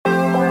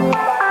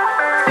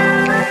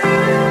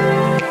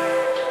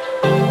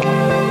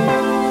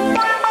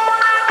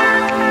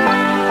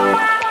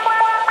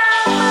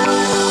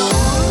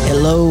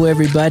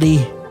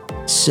everybody.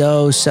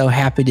 So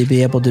happy to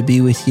be able to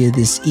be with you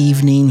this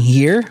evening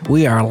here.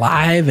 We are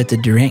live at the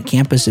Durant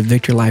campus of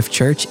Victory Life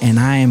Church, and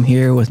I am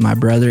here with my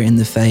brother in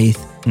the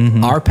faith,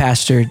 our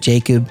pastor,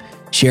 Jacob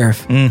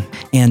Sheriff.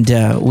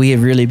 And we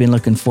have really been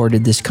looking forward to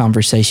this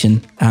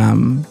conversation.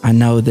 I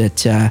know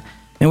that,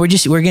 and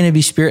we're going to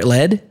be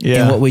spirit-led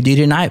in what we do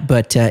tonight.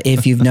 But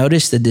if you've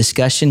noticed, the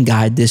discussion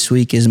guide this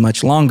week is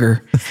much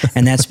longer,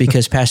 and that's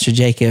because Pastor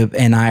Jacob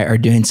and I are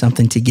doing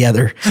something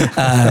together,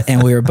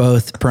 and we are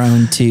both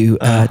prone to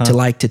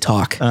like to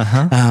talk.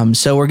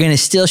 So we're going to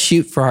still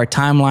shoot for our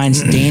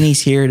timelines.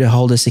 Danny's here to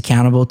hold us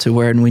accountable to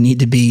where we need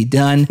to be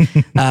done.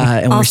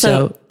 And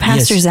also,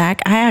 Pastor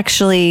Zach,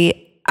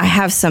 I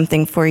have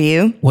something for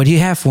you. What do you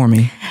have for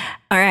me?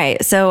 All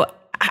right, so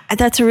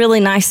that's a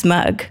really nice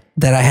mug.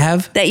 That I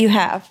have? That you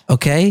have.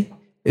 Okay.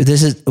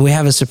 We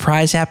have a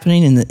surprise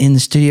happening in the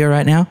studio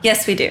right now?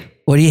 Yes, we do.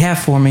 What do you have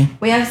for me?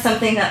 We have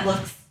something that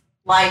looks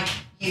like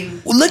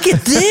you. Look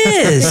at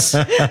this.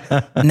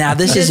 Now,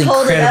 this is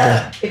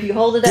incredible. If you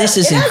hold it this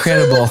is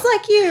incredible. It looks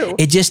like you.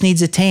 It just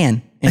needs a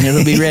tan and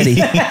it'll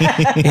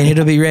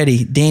be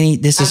ready. Danny,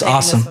 this is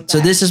awesome. So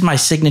this is my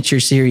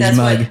signature series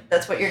mug.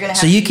 That's what you're going to have.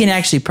 So you can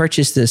actually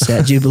purchase this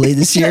at Jubilee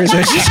this year.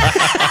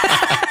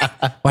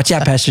 Watch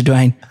out, Pastor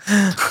Dwayne.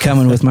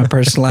 Coming with my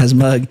personalized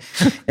mug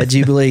at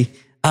Jubilee.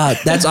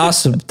 That's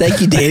awesome.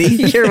 Thank you, Danny.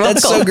 You're welcome.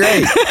 That's so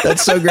great.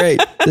 That's so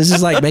great. This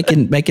is like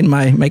making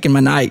my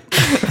night.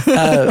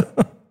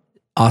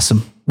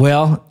 Awesome.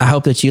 Well, I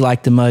hope that you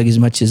like the mug as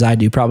much as I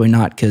do. Probably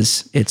not,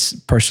 because it's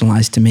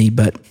personalized to me,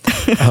 but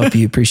I hope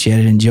you appreciate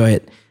it and enjoy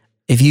it.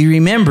 If you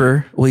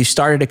remember, we've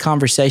started a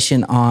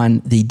conversation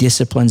on the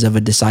disciplines of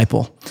a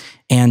disciple.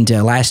 And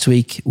last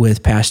week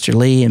with Pastor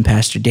Lee and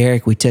Pastor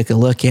Derek, we took a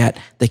look at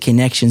the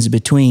connections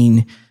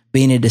between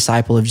being a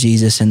disciple of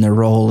Jesus and the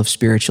role of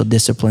spiritual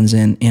disciplines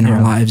in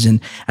our lives. And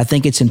I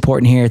think it's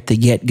important here at the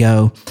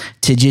get-go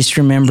to just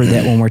remember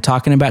that when we're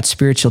talking about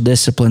spiritual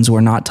disciplines,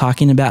 we're not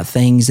talking about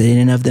things that in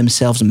and of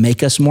themselves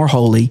make us more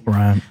holy.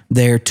 Right.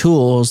 They're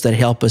tools that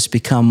help us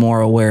become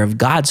more aware of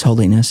God's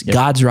holiness,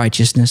 God's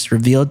righteousness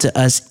revealed to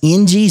us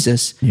in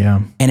Jesus.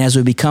 Yeah. And as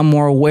we become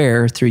more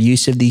aware through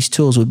use of these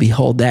tools, we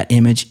behold that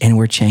image and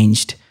we're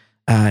changed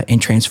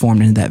and transformed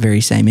into that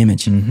very same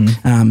image.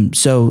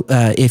 So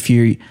if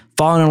you're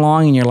following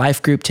along in your life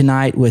group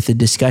tonight with a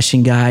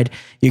discussion guide,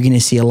 you're going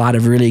to see a lot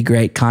of really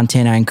great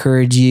content. I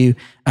encourage you.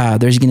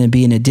 There's going to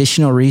be an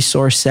additional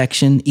resource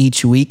section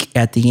each week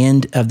at the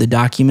end of the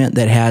document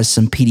that has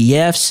some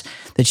PDFs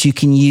that you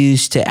can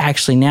use to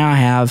actually now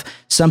have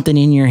something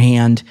in your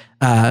hand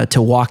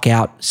to walk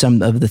out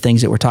some of the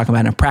things that we're talking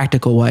about in a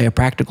practical way, a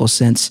practical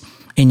sense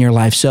in your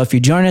life. So if you're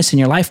joining us in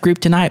your life group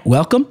tonight,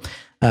 welcome.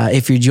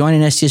 If you're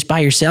joining us just by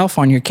yourself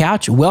on your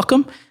couch,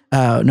 welcome.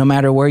 No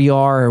matter where you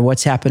are or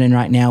what's happening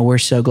right now, we're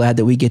so glad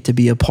that we get to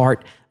be a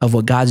part of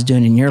what God's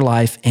doing in your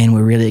life. And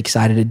we're really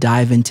excited to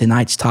dive into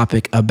tonight's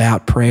topic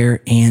about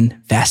prayer and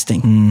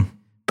fasting.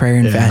 Prayer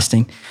and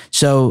fasting.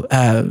 So,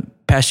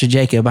 Pastor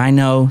Jacob, I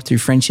know through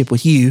friendship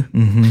with you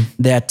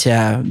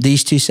that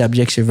these two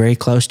subjects are very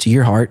close to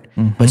your heart,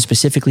 but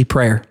specifically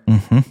prayer.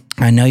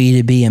 I know you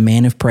to be a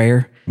man of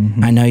prayer.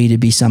 I know you to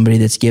be somebody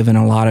that's given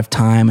a lot of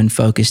time and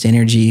focused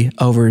energy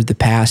over the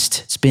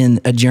past. It's been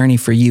a journey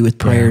for you with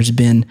prayer. It's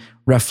been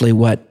roughly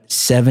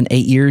 7-8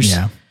 years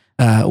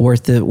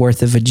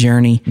worth of a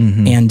journey.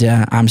 And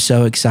I'm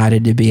so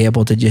excited to be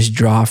able to just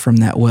draw from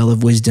that well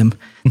of wisdom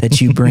that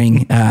you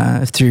bring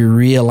through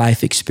real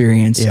life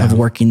experience of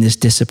working this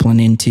discipline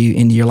into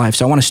your life.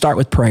 So I want to start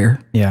with prayer.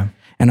 Yeah.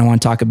 And I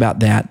want to talk about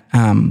that.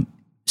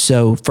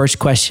 So first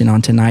question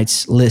on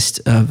tonight's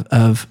list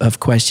of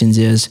questions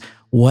is,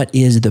 what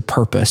is the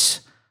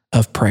purpose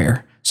of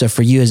prayer? So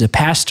for you as a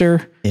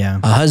pastor, a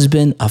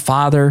husband, a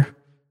father,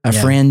 a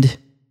friend,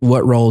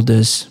 what role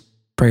does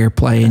prayer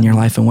play in your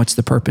life, and what's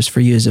the purpose for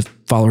you as a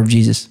follower of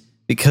Jesus?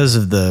 Because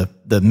of the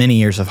many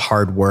years of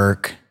hard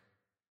work,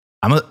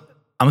 I'm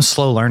a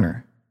slow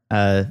learner.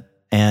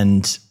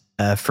 And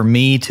for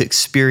me to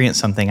experience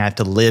something, I have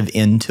to live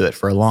into it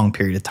for a long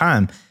period of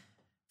time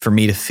for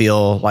me to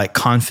feel like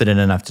confident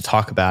enough to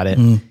talk about it.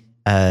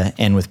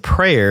 And with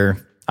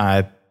prayer,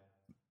 I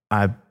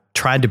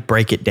tried to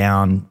break it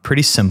down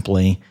pretty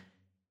simply.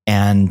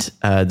 And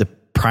the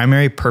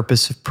primary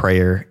purpose of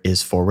prayer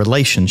is for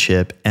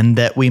relationship, and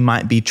that we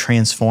might be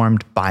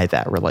transformed by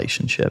that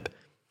relationship.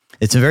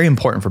 It's very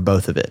important for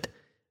both of it.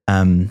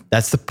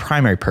 That's the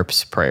primary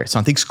purpose of prayer. It's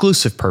not the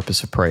exclusive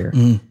purpose of prayer,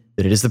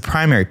 but it is the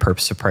primary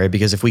purpose of prayer,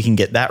 because if we can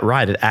get that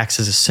right, it acts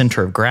as a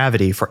center of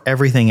gravity for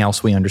everything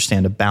else we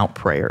understand about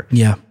prayer.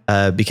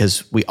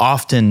 Because we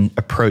often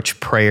approach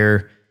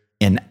prayer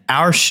in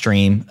our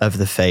stream of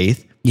the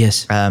faith,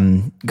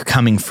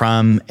 coming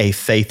from a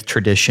faith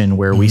tradition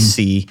where we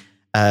see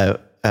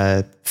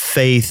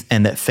faith,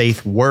 and that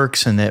faith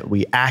works, and that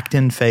we act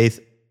in faith.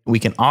 We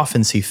can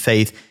often see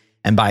faith,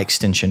 and by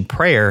extension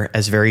prayer,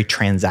 as very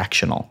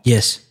transactional.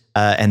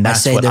 And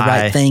that's I say the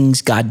right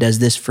things. God does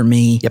this for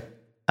me.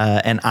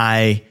 And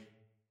I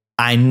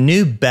I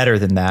knew better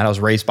than that. I was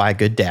raised by a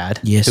good dad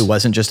Yes. who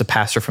wasn't just a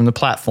pastor from the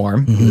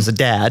platform. He was a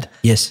dad.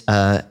 Yes.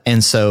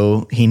 And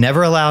so he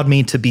never allowed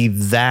me to be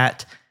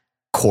that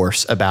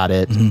coarse about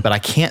it. But I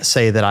can't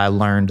say that I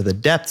learned the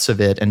depths of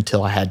it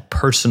until I had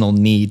personal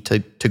need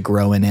to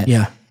grow in it.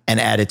 Yeah. And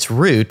at its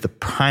root, the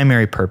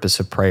primary purpose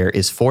of prayer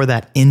is for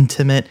that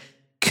intimate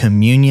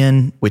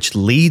communion, which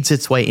leads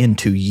its way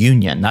into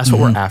union. That's what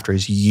we're after,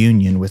 is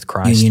union with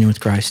Christ. Union with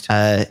Christ.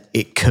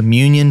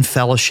 Communion,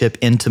 fellowship,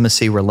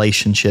 intimacy,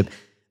 relationship,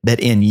 that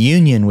in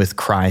union with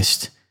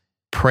Christ,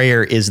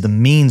 prayer is the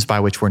means by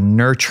which we're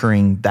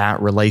nurturing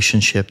that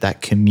relationship,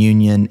 that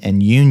communion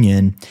and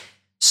union,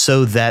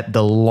 so that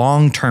the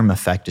long-term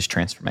effect is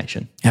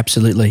transformation.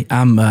 Absolutely.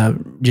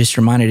 I'm just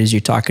reminded as you're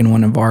talking,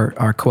 one of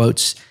our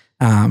quotes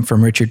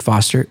from Richard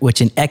Foster,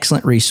 which is an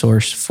excellent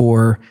resource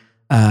for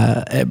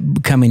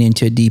coming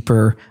into a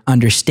deeper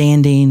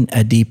understanding,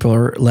 a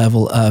deeper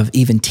level of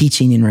even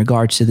teaching in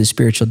regards to the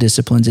spiritual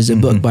disciplines, is a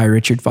book by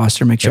Richard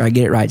Foster. Make sure I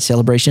get it right.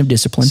 Celebration of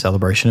Discipline.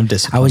 Celebration of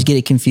Discipline. I always get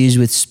it confused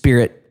with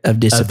Spirit of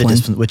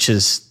Discipline. Which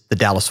is the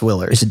Dallas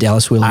Willard. It's a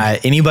Dallas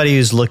Willard. Anybody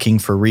who's looking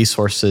for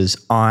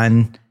resources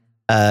on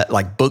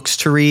like books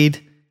to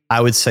read, I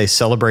would say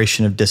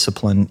Celebration of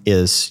Discipline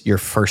is your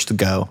first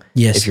go.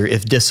 Yes.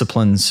 If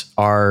disciplines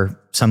are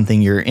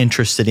something you're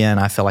interested in,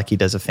 I feel like he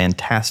does a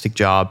fantastic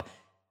job.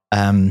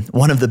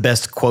 One of the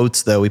best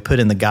quotes, though, we put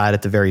in the guide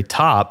at the very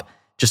top,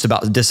 just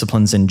about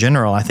disciplines in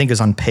general, I think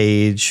is on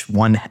page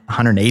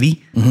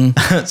 180.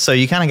 So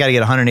you kind of got to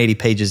get 180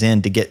 pages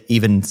in to get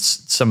even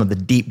some of the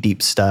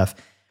deep stuff.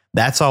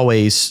 That's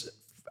always,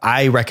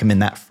 I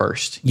recommend that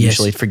first. Yes.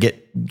 Usually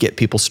get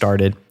people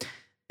started.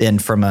 Then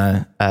from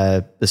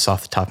this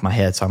off the top of my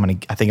head, so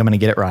I think I'm gonna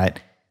get it right.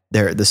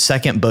 The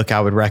second book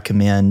I would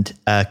recommend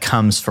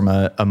comes from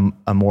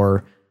a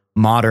more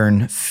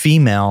modern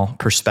female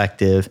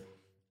perspective,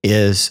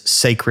 is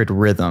Sacred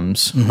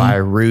Rhythms by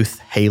Ruth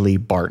Haley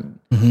Barton.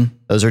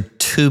 Those are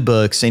two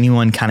books.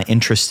 Anyone kind of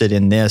interested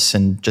in this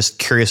and just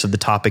curious of the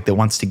topic that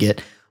wants to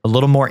get a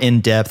little more in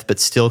depth, but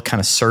still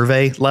kind of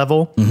survey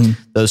level,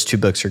 those two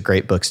books are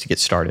great books to get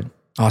started.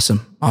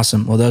 Awesome.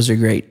 Well, those are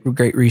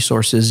great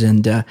resources.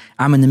 And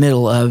I'm in the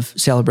middle of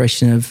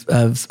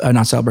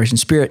not Celebration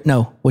Spirit.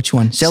 No, which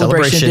one?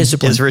 Celebration of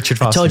Discipline. Is Richard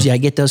Foster. I told you, I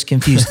get those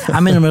confused.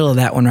 I'm in the middle of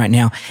that one right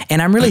now.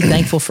 And I'm really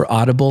thankful for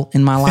Audible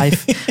in my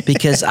life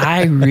because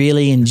I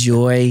really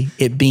enjoy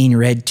it being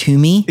read to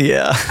me.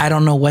 Yeah. I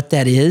don't know what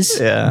that is.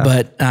 Yeah.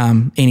 But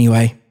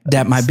anyway,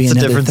 that might be it's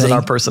another a difference thing. in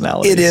our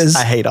personalities. It is.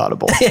 I hate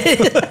Audible.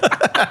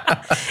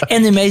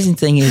 And the amazing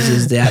thing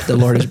is that the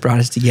Lord has brought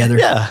us together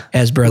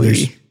as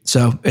brothers.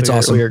 So it's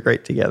awesome. We are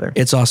great together.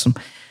 It's awesome.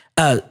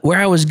 Where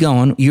I was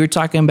going, you were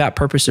talking about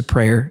purpose of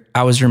prayer.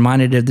 I was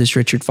reminded of this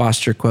Richard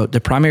Foster quote. The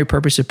primary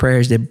purpose of prayer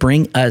is to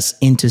bring us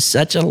into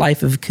such a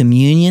life of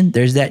communion.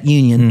 There's that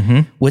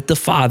union with the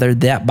Father,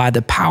 that by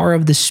the power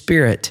of the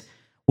Spirit,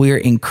 we are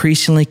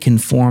increasingly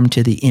conformed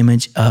to the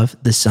image of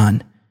the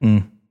Son.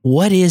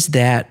 What is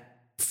that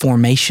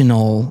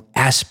formational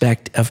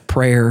aspect of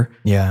prayer?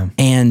 Yeah.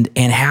 And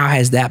how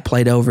has that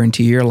played over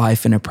into your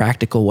life in a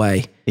practical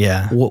way?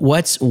 Yeah.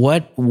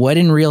 What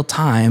in real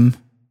time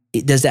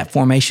does that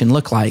formation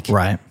look like?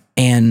 Right.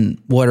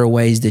 And what are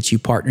ways that you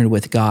partnered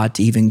with God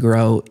to even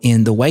grow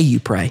in the way you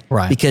pray?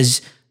 Right.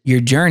 Because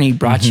your journey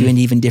brought you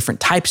into even different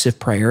types of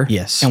prayer.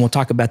 Yes. And we'll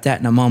talk about that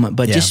in a moment,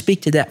 but just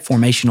speak to that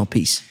formational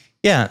piece.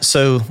 Yeah.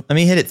 So let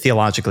me hit it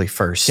theologically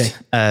first.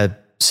 Okay.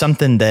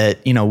 Something that,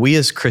 we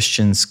as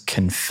Christians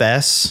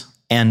confess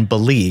and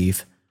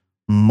believe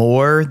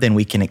more than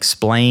we can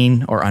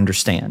explain or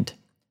understand.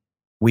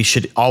 We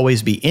should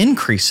always be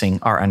increasing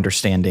our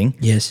understanding.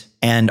 Yes.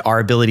 And our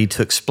ability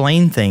to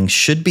explain things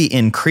should be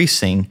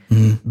increasing,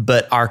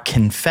 but our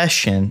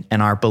confession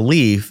and our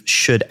belief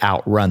should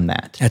outrun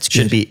that. That's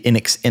good. Should be in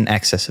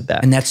excess of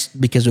that. And that's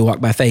because we walk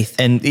by faith.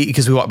 And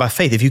because we walk by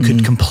faith. If you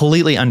could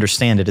completely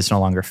understand it, it's no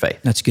longer faith.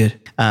 That's good.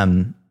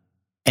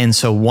 And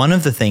so one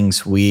of the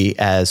things we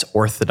as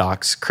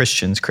Orthodox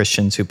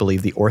Christians who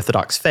believe the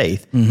Orthodox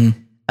faith,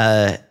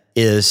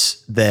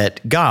 is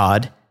that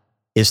God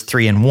is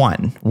 3 in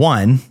 1.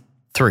 1,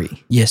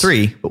 3. Yes.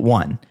 3, but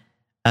 1.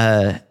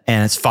 And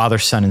it's Father,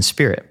 Son, and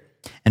Spirit.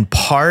 And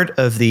part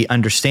of the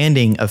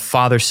understanding of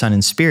Father, Son,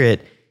 and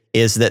Spirit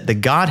is that the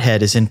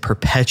Godhead is in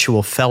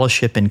perpetual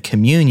fellowship and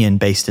communion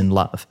based in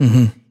love.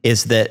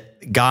 Is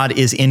that God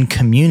is in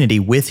community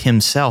with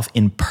himself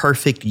in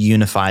perfect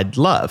unified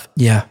love.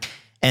 Yeah.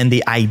 And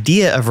the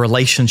idea of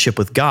relationship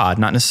with God,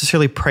 not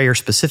necessarily prayer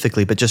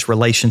specifically, but just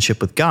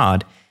relationship with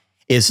God,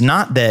 is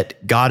not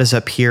that God is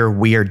up here,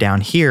 we are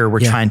down here, we're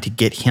trying to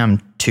get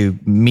him to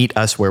meet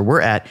us where we're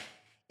at.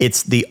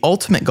 It's the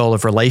ultimate goal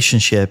of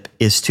relationship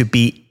is to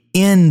be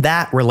in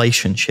that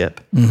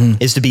relationship,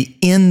 is to be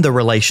in the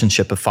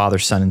relationship of Father,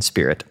 Son, and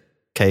Spirit.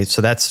 Okay,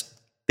 so that's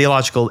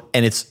theological,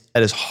 and it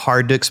is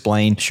hard to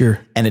explain.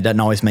 Sure. And it doesn't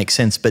always make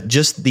sense, but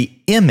just the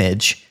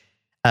image,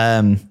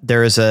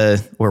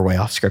 we're way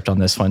off script on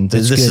this one.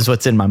 This is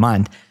what's in my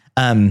mind.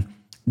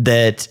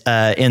 that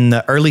in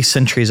the early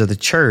centuries of the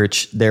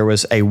church, there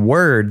was a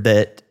word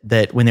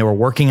that when they were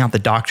working out the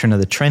doctrine of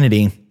the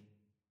Trinity,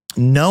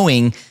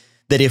 knowing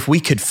that if we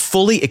could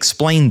fully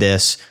explain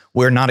this,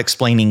 we're not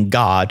explaining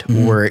God,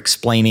 we're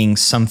explaining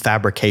some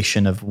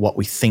fabrication of what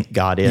we think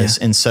God is.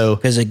 Yeah. And so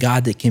Because a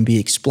God that can be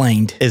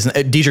explained.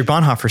 Dietrich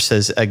Bonhoeffer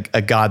says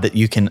a God that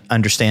you can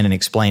understand and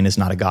explain is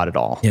not a God at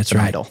all. Yeah, that's It's an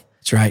right. idol.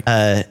 That's right.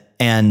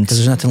 And Because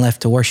there's nothing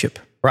left to worship.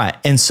 right.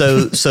 And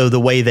so the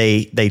way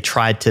they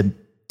tried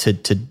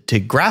to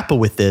grapple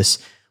with this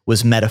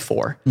was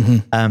metaphor.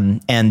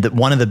 And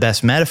one of the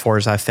best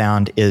metaphors I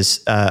found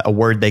is a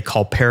word they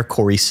call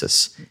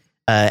perichoresis.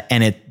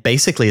 And it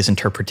basically is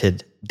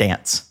interpreted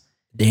dance.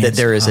 That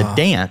there is a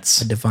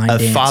dance, a divine of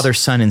dance. Father,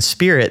 Son, and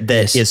Spirit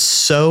that is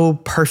so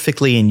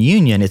perfectly in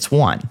union, it's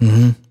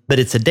one. But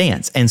it's a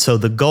dance. And so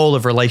the goal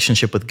of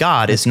relationship with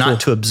God is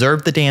not to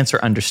observe the dance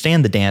or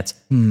understand the dance,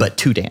 but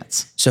to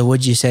dance. So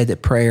would you say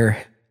that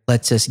prayer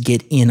lets us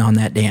get in on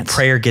that dance?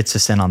 Prayer gets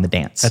us in on the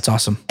dance. That's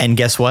awesome. And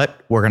guess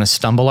what? We're going to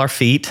stumble our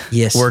feet.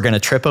 Yes. We're going to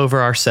trip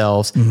over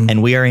ourselves.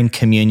 And we are in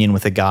communion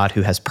with a God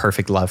who has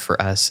perfect love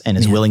for us and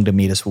is willing to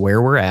meet us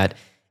where we're at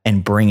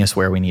and bring us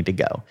where we need to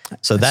go.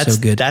 So that's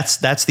so good.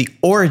 That's the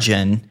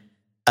origin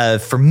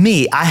of, for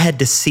me, I had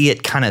to see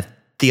it kind of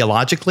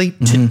theologically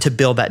to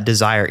build that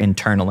desire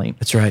internally.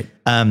 That's right.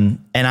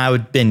 And I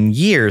would been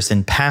years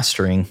in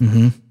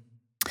pastoring,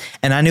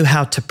 and I knew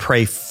how to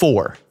pray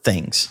for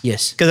things.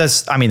 Yes.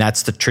 Because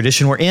that's the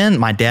tradition we're in.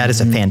 My dad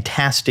is a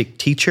fantastic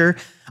teacher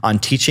on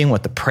teaching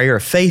what the prayer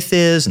of faith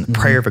is and the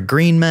prayer of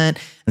agreement.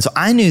 And so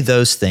I knew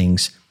those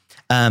things.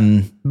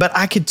 But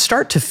I could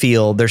start to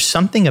feel there's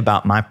something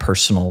about my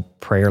personal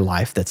prayer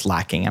life that's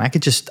lacking. And I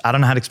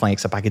don't know how to explain it,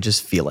 except I could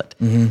just feel it.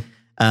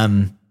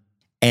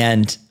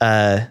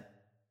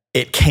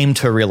 It came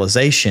to a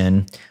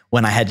realization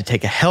when I had to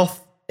take a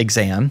health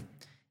exam,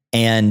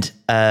 and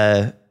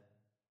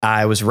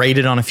I was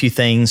rated on a few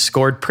things,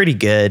 scored pretty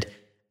good.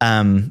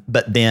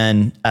 But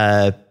then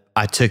I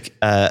took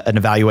an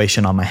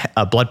evaluation on my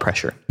blood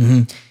pressure,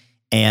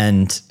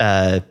 and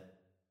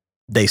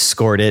they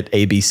scored it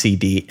A, B, C,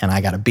 D, and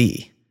I got a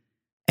B.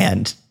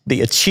 And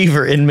the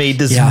achiever in me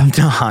does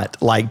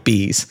not like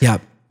B's. Yeah.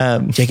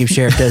 Jacob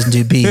Sheriff doesn't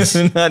do B's.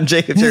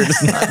 Jacob Sheriff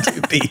does not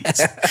do B's.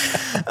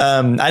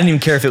 I didn't even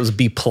care if it was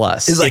B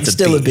plus. It's like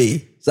still a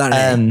B. It's not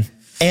an A.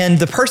 And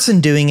the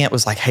person doing it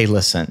was like, hey,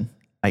 listen,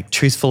 like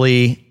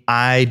truthfully,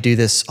 I do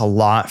this a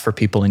lot for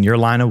people in your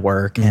line of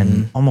work,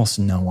 and almost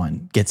no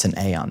one gets an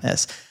A on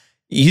this.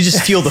 You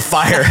just feel the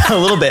fire a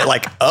little bit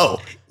like,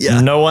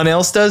 no one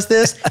else does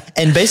this.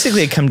 And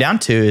basically it come down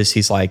to is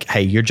he's like,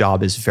 hey, your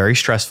job is very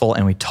stressful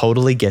and we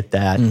totally get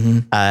that.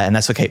 And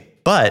that's okay.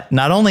 But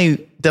not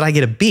only did I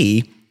get a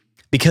B,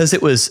 because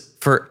it was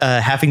for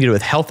having to do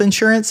with health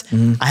insurance,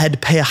 I had to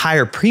pay a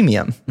higher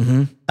premium.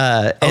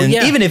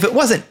 Even if it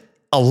wasn't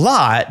a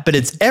lot, but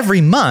it's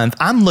every month,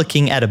 I'm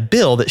looking at a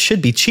bill that should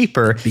be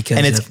cheaper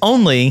and it's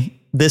only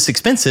this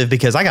expensive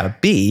because I got a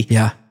B.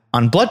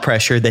 On blood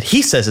pressure that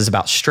he says is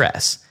about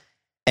stress.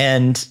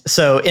 And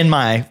so in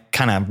my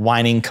kind of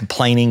whining,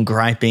 complaining,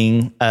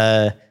 griping,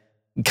 kind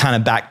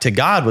of back to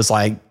God was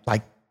like,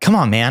 come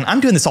on, man, I'm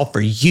doing this all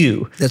for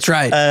you. That's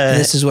right.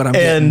 This is what I'm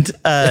getting.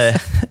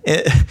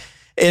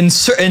 And in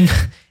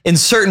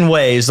certain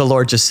ways, the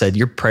Lord just said,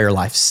 your prayer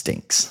life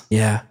stinks.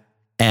 Yeah.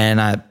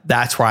 And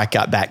that's where I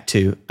got back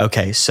to,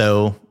 okay,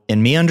 so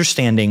in me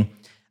understanding,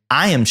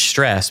 I am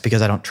stressed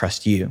because I don't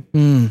trust you.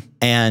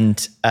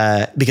 And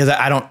because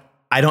I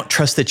don't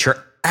trust that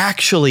you're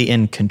actually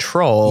in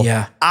control.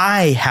 Yeah.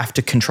 I have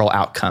to control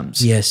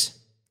outcomes. Yes.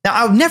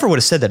 Now, I never would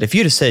have said that. If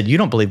you'd have said, you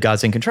don't believe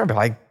God's in control, I'd be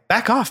like,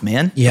 back off,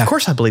 man. Yeah. Of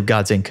course I believe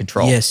God's in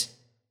control. Yes.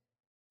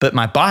 But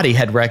my body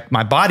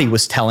my body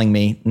was telling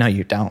me, no,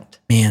 you don't.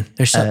 Man,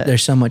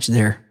 there's so much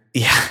there.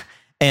 Yeah.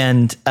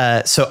 And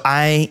so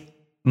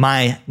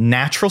my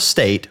natural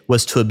state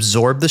was to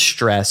absorb the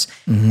stress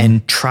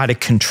and try to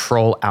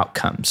control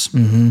outcomes.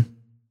 And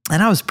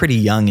I was pretty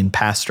young in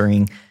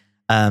pastoring.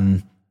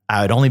 I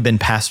had only been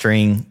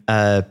pastoring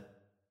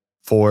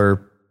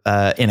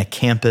in a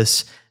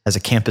campus as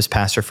a campus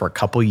pastor for a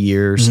couple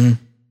years. And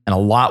a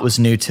lot was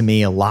new to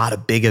me. A lot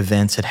of big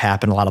events had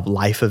happened. A lot of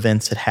life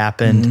events had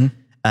happened.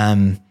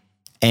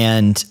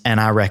 And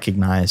I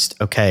recognized,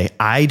 okay,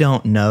 I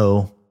don't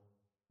know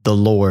the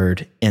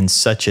Lord in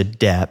such a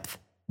depth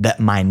that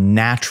my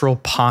natural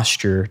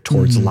posture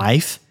towards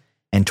life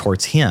and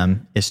towards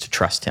him is to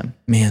trust him.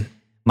 Man.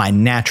 My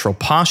natural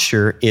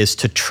posture is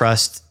to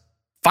trust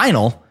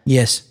final.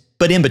 Yes.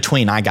 But in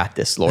between, I got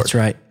this, Lord. That's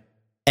right.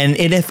 And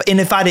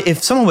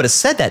if someone would have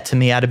said that to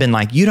me, I'd have been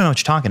like, you don't know what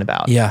you're talking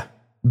about. Yeah.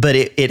 But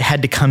it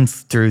had to come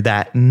through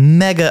that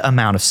mega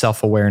amount of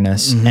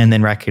self-awareness and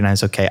then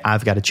recognize, okay,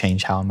 I've got to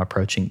change how I'm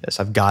approaching this.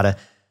 I've got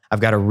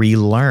to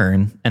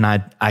relearn. And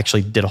I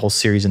actually did a whole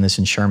series in this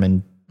in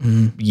Sherman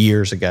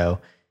years ago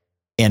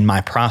in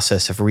my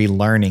process of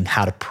relearning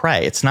how to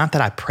pray. It's not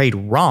that I prayed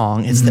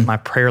wrong. It's that my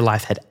prayer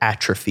life had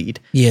atrophied.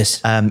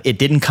 Yes. It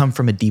didn't come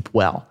from a deep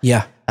well.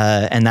 Yeah.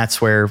 And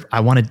that's where I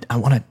wanted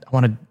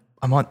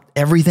want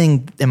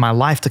everything in my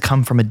life to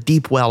come from a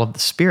deep well of the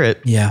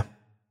Spirit. Yeah.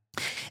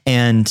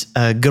 And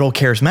good old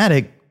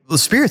charismatic, the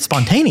Spirit's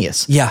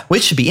spontaneous. Yeah.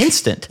 Which should be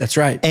instant. That's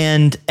right.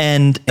 And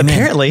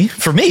apparently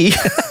for me,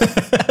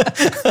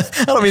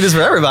 I don't mean this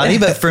for everybody,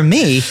 but for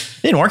me, it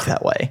didn't work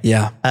that way.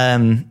 Yeah.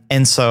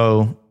 And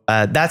so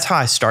that's how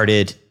I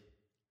started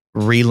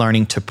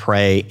relearning to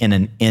pray in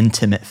an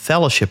intimate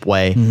fellowship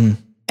way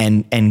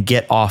and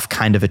get off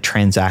kind of a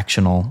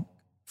transactional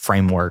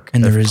framework.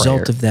 And the of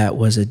result prayer. of that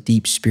was a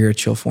deep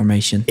spiritual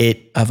formation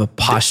of a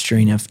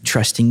posturing of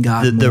trusting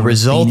God. The more,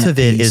 result being at of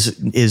it peace.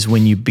 is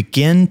when you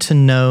begin to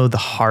know the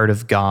heart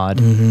of God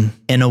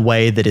in a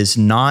way that is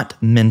not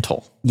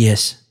mental.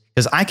 Yes.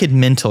 Because I could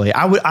mentally,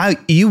 I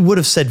would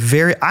have said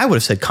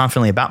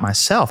confidently about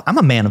myself, I'm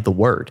a man of the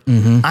word.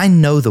 I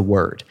know the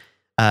word.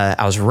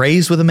 I was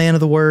raised with a man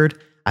of the word.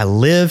 I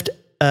lived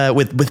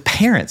with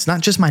parents,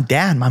 not just my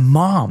dad. My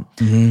mom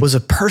was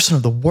a person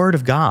of the word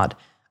of God.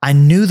 I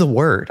knew the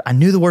word. I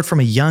knew the word from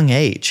a young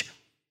age.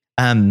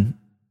 And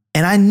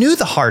I knew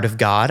the heart of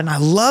God and I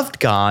loved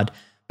God,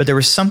 but there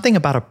was something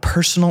about a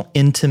personal,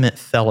 intimate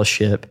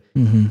fellowship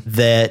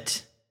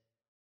that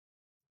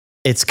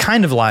it's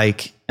kind of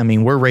like, I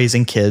mean, we're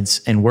raising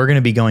kids and we're going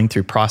to be going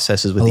through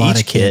processes with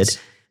each kid.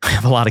 We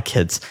have a lot of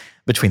kids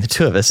between the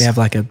two of us. We have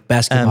like a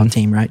basketball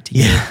team, right?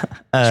 Together.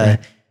 Yeah.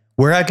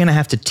 We're going to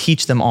have to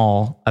teach them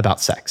all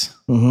about sex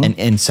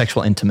and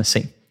sexual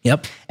intimacy.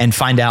 Yep. And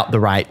find out the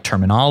right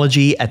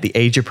terminology at the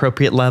age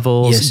appropriate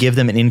levels, Yes. give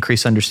them an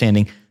increased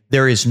understanding.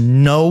 There is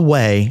no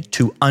way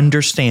to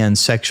understand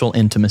sexual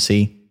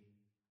intimacy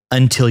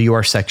until you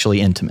are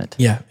sexually intimate.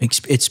 Yeah.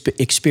 It's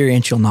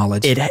experiential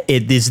knowledge.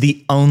 It is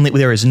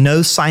there is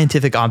no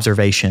scientific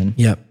observation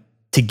Yep.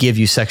 to give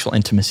you sexual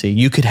intimacy.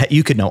 You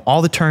could know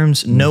all the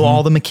terms, know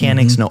all the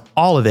mechanics, know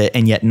all of it,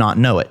 and yet not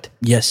know it.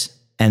 Yes.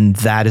 And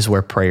that is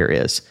where prayer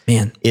is.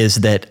 Man. Is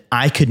that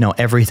I could know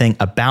everything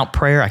about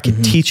prayer. I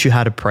could teach you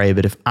how to pray,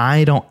 but if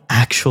I don't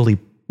actually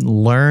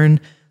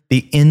learn the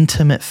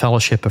intimate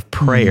fellowship of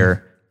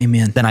prayer,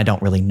 Amen. then I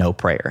don't really know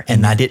prayer.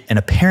 And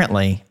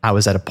apparently I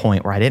was at a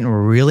point where I didn't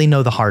really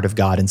know the heart of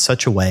God in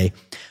such a way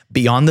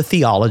beyond the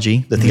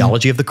theology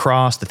of the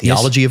cross, the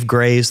theology of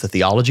grace, the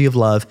theology of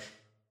love.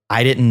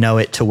 I didn't know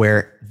it to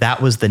where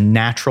that was the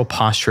natural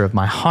posture of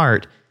my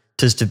heart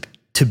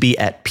to be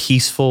at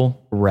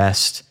peaceful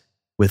rest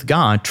with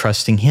God,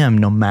 trusting Him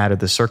no matter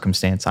the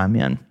circumstance I'm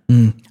in.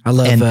 I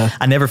love. And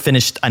I never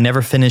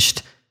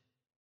finished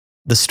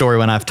the story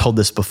when I've told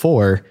this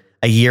before.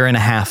 A year and a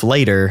half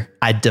later,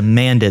 I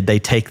demanded they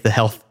take the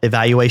health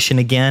evaluation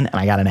again, and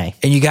I got an A.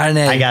 and you got an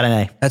A. I got an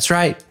A. That's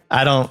right.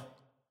 I don't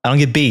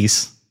get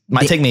B's.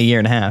 Might take me a year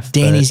and a half.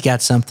 Danny's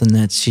got something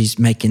that she's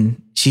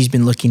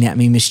been looking at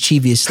me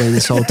mischievously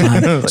this whole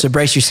time. So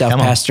brace yourself,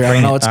 Come on, Pastor. I don't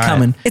bring know it. what's All right.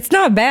 coming. It's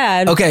not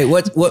bad. Okay,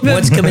 what's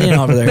coming in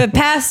over there? But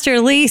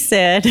Pastor Lee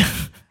said,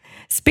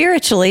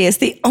 spiritually is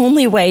the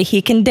only way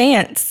he can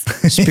dance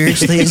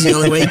Spiritually is the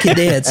only way he can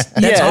dance.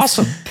 That's Yes.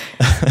 awesome.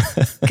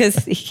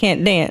 because he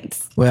can't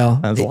dance. Well,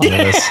 That's a lot of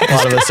us. A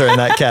lot of us are in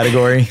that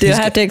category. Do I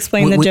have to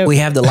explain the joke? we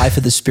have the life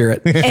of the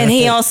Spirit. And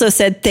he also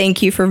said,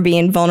 thank you for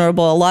being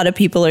vulnerable. A lot of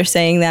people are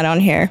saying that on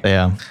here.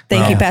 Yeah.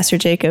 Thank you, Pastor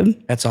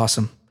Jacob. That's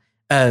awesome.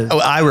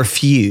 I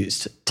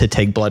refused to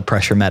take blood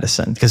pressure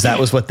medicine because that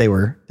was what they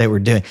were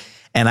doing.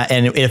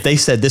 And if they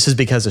said this is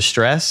because of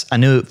stress, I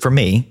knew for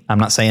me, I'm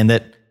not saying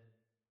that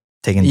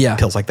taking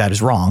pills like that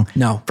is wrong.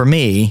 No. For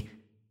me,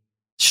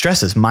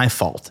 stress is my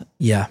fault.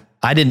 Yeah.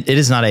 It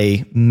is not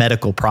a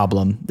medical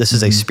problem. This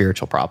is a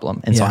spiritual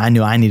problem. And so I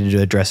knew I needed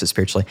to address it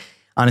spiritually.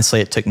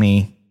 Honestly, it took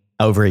me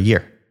over a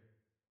year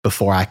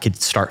before I could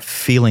start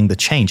feeling the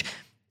change.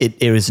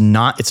 It's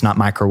not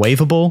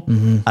microwavable.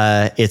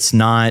 It's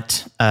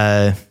not,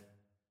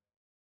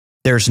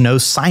 there's no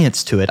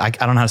science to it. I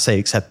don't know how to say it,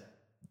 except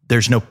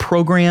there's no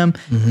program.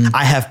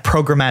 I have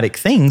programmatic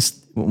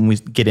things when we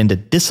get into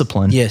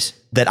discipline. Yes.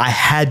 That I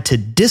had to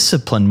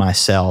discipline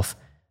myself.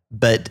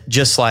 But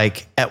just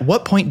like, at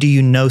what point do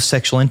you know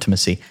sexual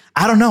intimacy?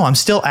 I don't know. I'm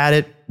still at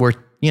it. We're,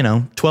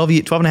 12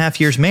 and a half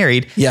years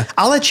married. Yeah.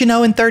 I'll let you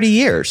know in 30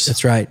 years.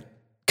 That's right.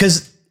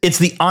 Because it's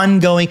the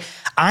ongoing,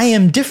 I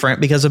am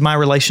different because of my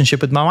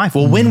relationship with my wife.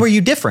 Well, when were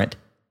you different?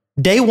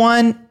 Day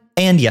one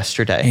and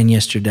yesterday. And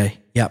yesterday.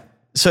 Yep.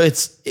 So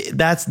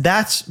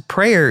that's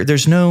prayer.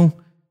 There's no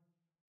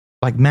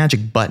like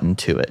magic button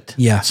to it.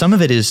 Yeah. Some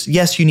of it is,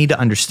 yes, you need to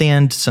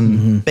understand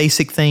some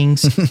basic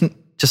things,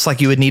 just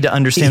like you would need to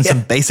understand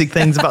some basic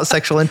things about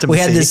sexual intimacy.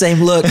 We had the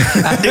same look.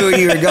 I knew where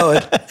you were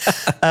going.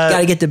 Got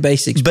to get the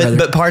basics, brother.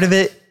 But part of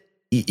it,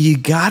 you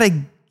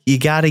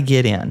gotta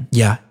get in.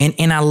 Yeah.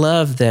 And I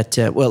love that.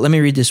 Let me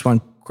read this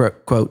one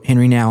quote,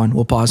 Henry Nouwen.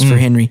 We'll pause for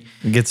Henry.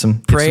 Get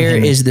some Prayer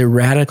Henry. is the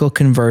radical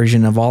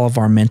conversion of all of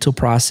our mental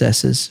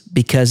processes,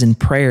 because in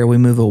prayer we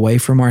move away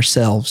from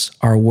ourselves,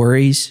 our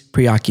worries,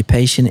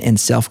 preoccupation, and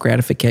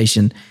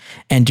self-gratification,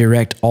 and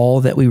direct all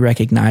that we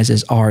recognize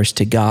as ours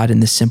to God in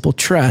the simple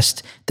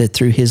trust that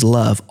through His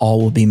love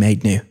all will be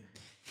made new.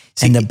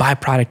 And the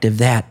byproduct of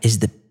that is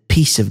the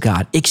peace of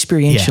God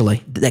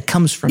experientially that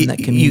comes from that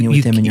communion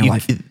with Him in your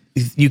life.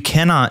 You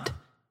cannot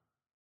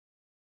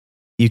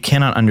you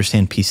cannot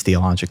understand peace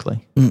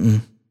theologically.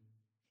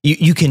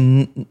 You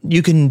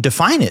can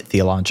define it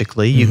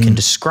theologically. You can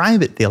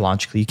describe it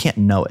theologically. You can't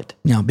know it.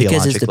 No,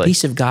 because it's the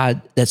peace of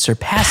God that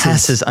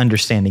surpasses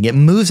understanding. It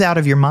moves out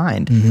of your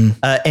mind.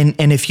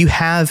 And if you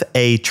have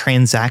a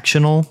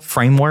transactional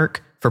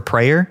framework for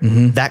prayer,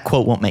 that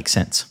quote won't make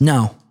sense.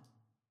 No.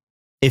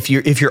 If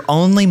your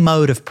only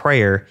mode of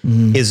prayer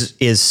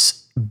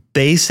is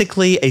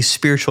basically a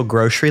spiritual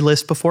grocery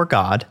list before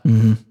God,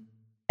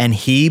 and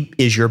He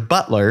is your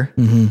butler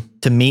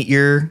to meet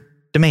your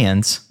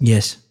demands,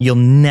 yes, you'll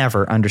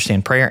never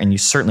understand prayer, and you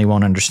certainly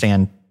won't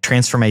understand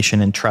transformation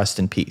and trust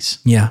and peace.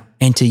 Yeah,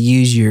 and to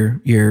use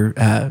your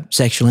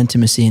sexual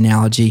intimacy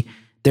analogy,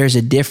 there's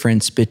a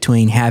difference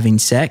between having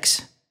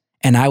sex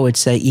and I would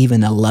say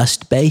even a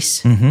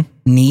lust-based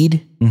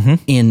need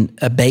in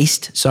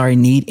a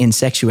need in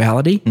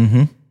sexuality.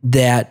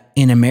 That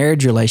in a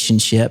marriage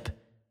relationship,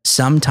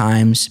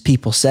 sometimes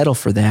people settle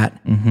for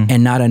that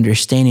and not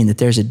understanding that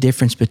there's a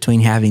difference between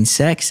having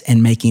sex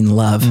and making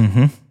love.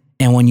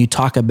 And when you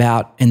talk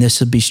about, and this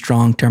would be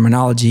strong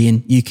terminology,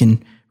 and you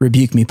can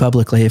rebuke me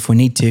publicly if we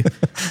need to.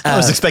 I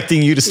was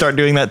expecting you to start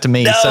doing that to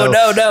me. No.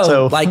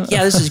 So. Like,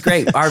 yeah, this is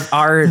great.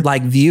 Our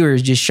like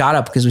viewers just shot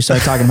up because we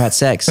started talking about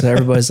sex. So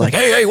everybody's like,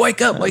 hey,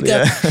 wake up. But it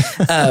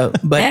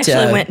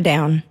actually went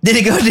down. Did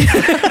it go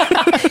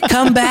down?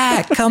 Come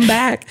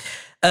back.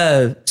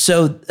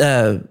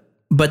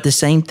 But the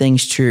same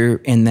thing's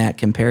true in that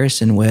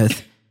comparison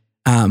with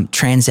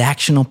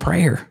transactional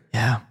prayer.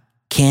 Yeah.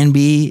 Can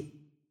be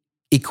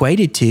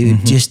equated to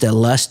just a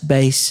lust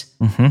base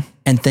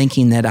and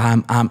thinking that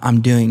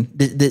I'm doing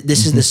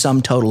this is the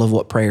sum total of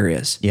what prayer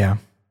is. Yeah.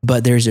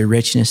 But there's a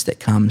richness that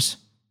comes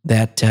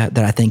that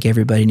I think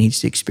everybody needs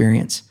to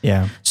experience.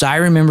 Yeah. So I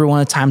remember one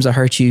of the times I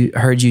heard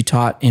you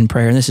taught in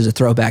prayer, and this is a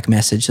throwback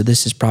message. So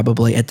this is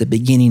probably at the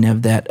beginning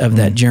of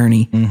that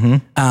journey.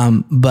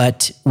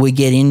 But we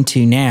get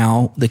into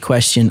now the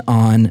question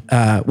on,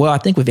 I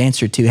think we've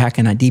answered 2. How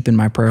can I deepen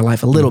my prayer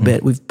life a little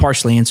bit? We've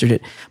partially answered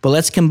it, but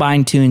let's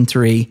combine 2 and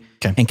 3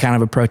 and kind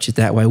of approach it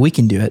that way. We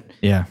can do it.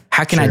 Yeah.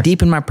 How can I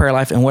deepen my prayer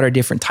life, and what are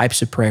different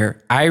types of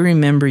prayer? I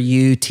remember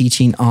you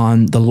teaching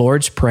on the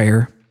Lord's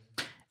Prayer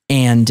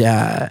and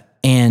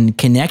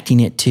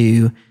connecting it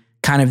to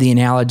kind of the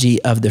analogy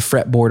of the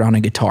fretboard on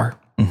a guitar.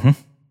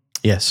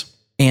 Yes.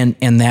 And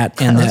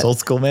that's old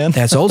school, man.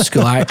 That's old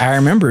school. I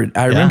remembered.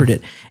 I remembered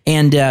it.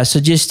 And so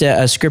just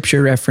a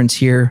scripture reference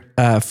here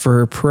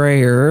for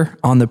prayer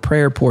on the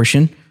prayer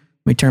portion.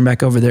 Let me turn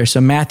back over there. So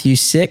Matthew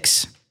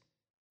 6,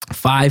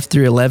 5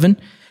 through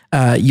 11.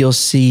 You'll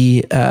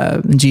see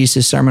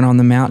Jesus' Sermon on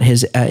the Mount,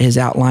 his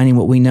outlining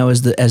what we know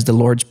as the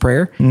Lord's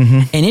Prayer.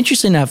 And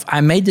interesting enough,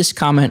 I made this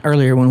comment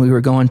earlier when we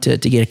were going to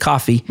get a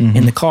coffee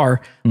in the car,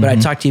 but I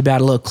talked to you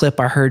about a little clip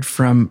I heard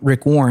from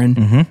Rick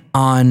Warren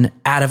on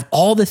out of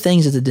all the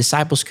things that the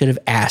disciples could have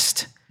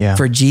asked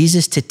for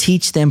Jesus to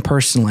teach them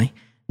personally.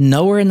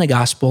 Nowhere in the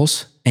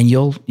Gospels, and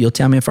you'll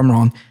tell me if I'm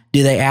wrong,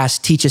 do they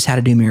ask, teach us how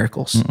to do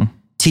miracles.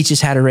 Teach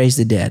us how to raise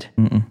the dead.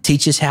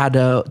 Teach us how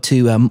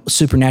to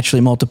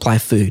supernaturally multiply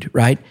food,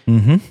 right?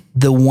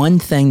 The one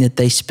thing that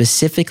they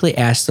specifically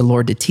asked the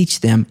Lord to teach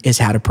them is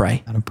how to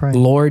pray.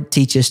 Lord,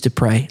 teach us to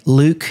pray.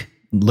 Luke,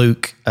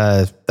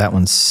 that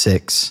one's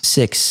 6.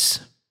 6.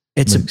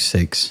 Luke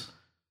 6.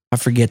 I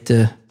forget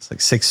it's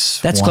like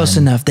 6. That's close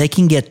enough. They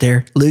can get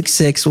there. Luke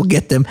 6 will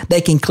get them. They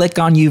can click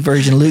on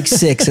YouVersion Luke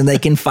 6 and they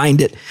can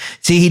find it.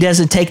 See, he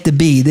doesn't take the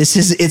B.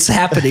 It's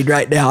happening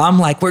right now. I'm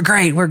like, we're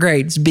great.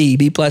 It's B.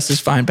 B+ is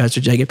fine,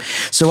 Pastor Jacob.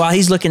 So while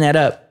he's looking that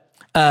up,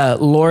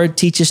 Lord,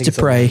 teach us to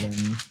pray.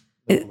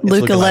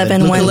 Luke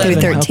 11, 1 through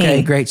 13.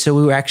 Okay, great. So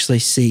we were actually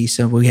C,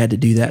 so we had to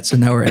do that. So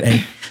now we're at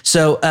A.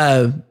 So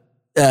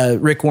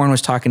Rick Warren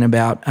was talking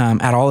about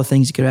out of all the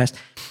things he could have asked.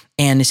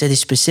 And he said he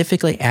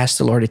specifically asked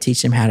the Lord to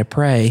teach him how to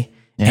pray.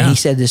 Yeah. And he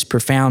said this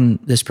profound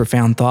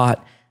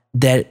thought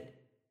that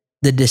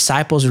the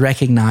disciples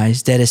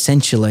recognized that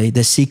essentially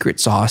the secret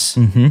sauce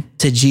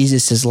to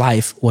Jesus's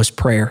life was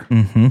prayer.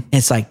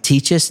 It's like,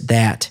 teach us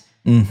that.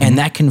 And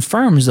that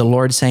confirms the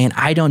Lord saying,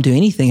 I don't do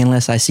anything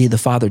unless I see the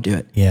Father do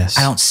it. Yes.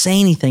 I don't say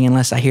anything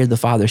unless I hear the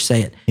Father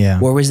say it. Yeah.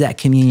 Where was that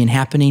communion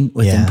happening?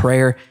 Within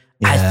prayer.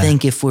 Yeah. I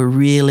think if we're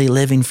really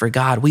living for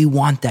God, we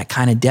want that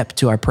kind of depth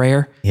to our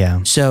prayer.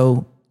 Yeah.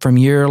 So from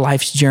your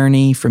life's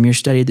journey, from your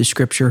study of the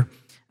scripture,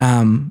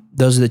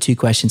 those are the 2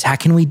 questions. How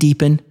can we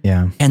deepen?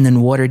 Yeah. And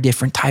then what are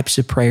different types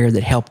of prayer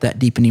that help that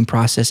deepening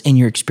process in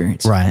your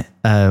experience? Right.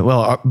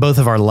 Both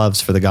of our loves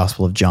for the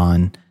Gospel of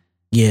John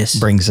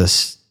brings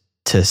us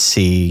to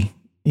see,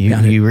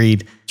 you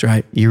read, that's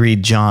right. You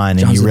read John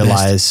and you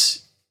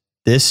realize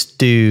this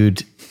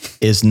dude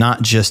is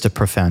not just a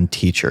profound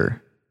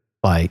teacher.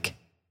 Like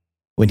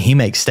when he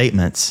makes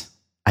statements,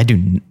 I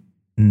do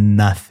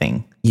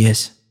nothing.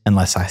 Yes.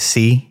 Unless I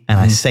see, and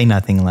I say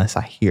nothing unless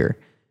I hear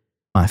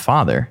my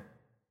Father.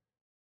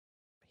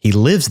 He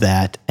lives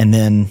that. And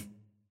then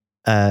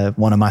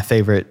one of my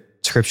favorite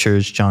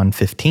scriptures, John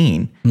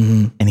 15,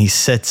 and he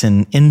sits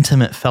in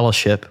intimate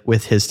fellowship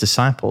with his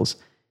disciples.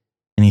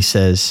 And he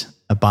says,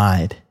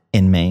 abide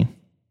in me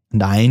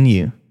and I in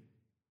you.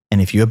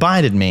 And if you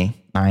abide in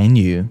me, I in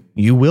you,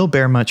 you will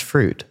bear much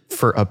fruit.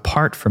 For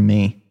apart from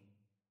me,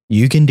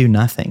 you can do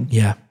nothing.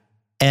 Yeah.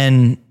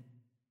 And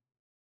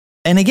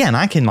again,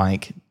 I can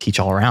like teach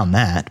all around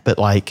that, but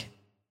like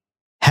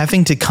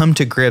having to come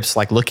to grips,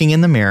 like looking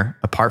in the mirror,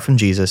 apart from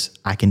Jesus,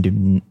 I can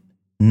do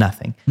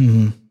nothing.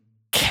 Mm-hmm.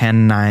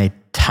 Can I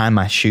tie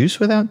my shoes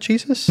without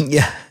Jesus?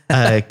 Yeah.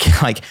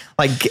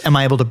 Am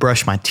I able to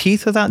brush my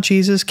teeth without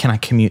Jesus? Can I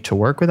commute to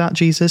work without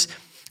Jesus?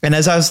 And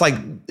as I was like,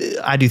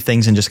 I do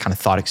things in just kind of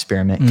thought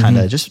experiment, kind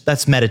of just,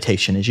 that's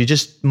meditation, is you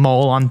just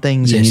mull on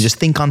things and you just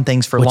think on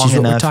things for Which long is what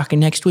enough. We're talking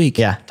next week.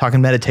 Yeah,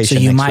 talking meditation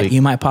So next week.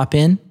 you might pop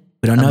in.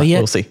 We don't know yet.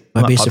 We'll see.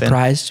 Might be a pop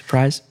in.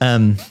 surprise.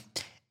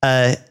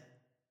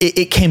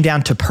 It came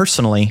down to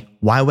personally,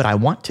 why would I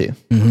want to?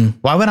 Mm-hmm.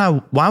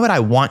 Why would I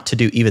want to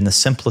do even the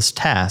simplest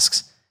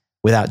tasks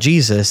without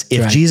Jesus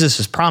if Right.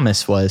 Jesus'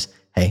 promise was,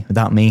 hey,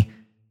 without me,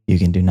 you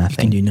can do nothing.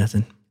 Can do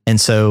nothing. And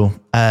so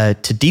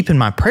to deepen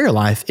my prayer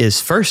life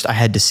is first I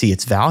had to see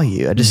its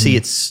value. I had to see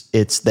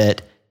it's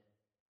that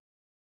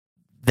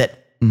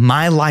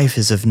my life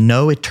is of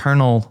no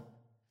eternal,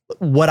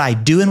 what I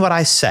do and what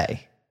I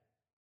say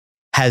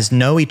has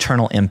no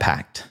eternal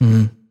impact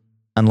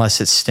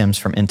unless it stems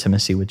from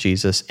intimacy with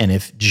Jesus. And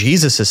if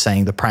Jesus is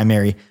saying the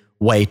primary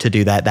way to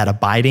do that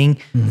abiding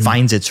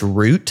finds its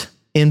root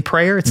in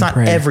prayer, it's not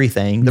prayer.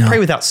 Everything. The pray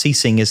without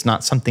ceasing is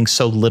not something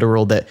so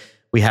literal that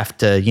we have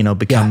to,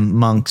 become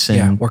monks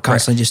and we're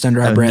constantly just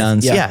under our breath.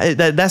 nuns. Yeah,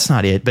 that's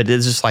not it. But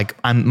it's just like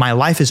my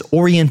life is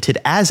oriented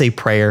as a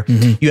prayer.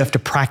 You have to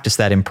practice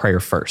that in prayer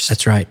first.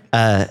 That's right.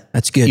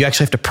 That's good. You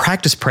actually have to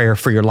practice prayer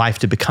for your life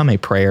to become a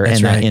prayer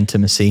and that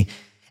intimacy.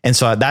 And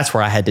so that's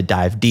where I had to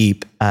dive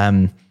deep.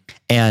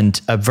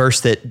 And a verse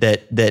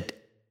that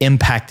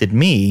impacted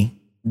me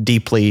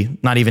deeply,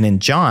 not even in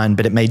John,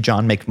 but it made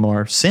John make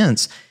more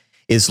sense,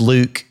 is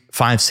Luke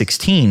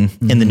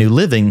 5:16 in the New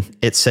Living.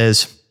 It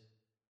says,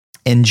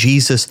 and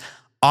Jesus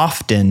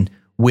often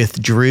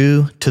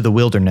withdrew to the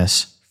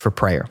wilderness for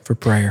prayer.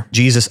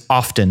 Jesus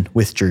often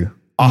withdrew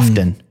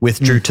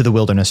to the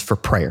wilderness for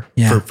prayer,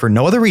 for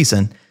no other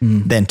reason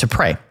than to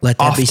pray. Let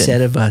that be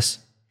said of us,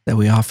 that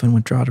we often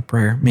withdraw to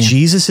prayer. Man.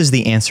 Jesus is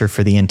the answer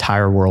for the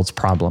entire world's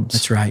problems.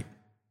 That's right.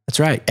 That's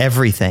right.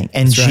 Everything.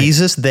 And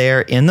Jesus there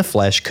in the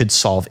flesh could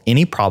solve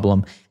any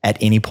problem at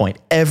any point.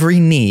 Every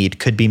need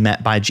could be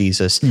met by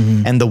Jesus.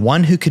 And the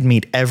one who could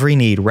meet every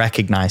need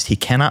recognized he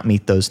cannot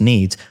meet those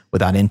needs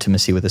without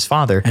intimacy with his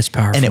Father. That's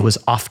powerful. And it was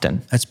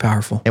often. That's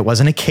powerful. It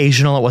wasn't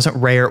occasional. It wasn't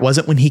rare. It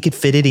wasn't when he could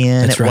fit it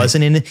in. That's it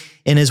wasn't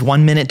in his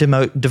 1 minute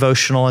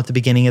devotional at the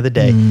beginning of the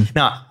day.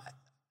 Now,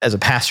 as a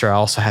pastor, I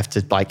also have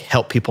to like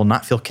help people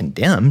not feel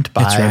condemned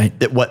by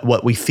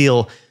what we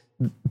feel.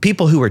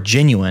 People who are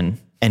genuine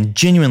and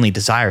genuinely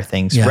desire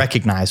things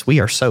recognize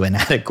we are so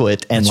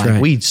inadequate and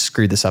we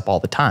screw this up all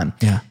the time.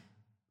 Yeah.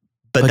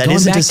 But that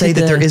isn't to say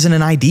that there isn't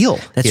an ideal.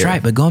 That's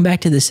right. But going back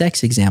to the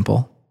sex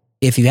example,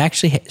 if you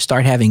actually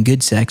start having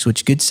good sex,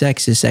 which good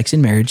sex is sex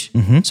in marriage.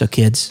 So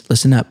kids,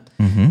 listen up.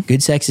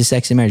 Good sex is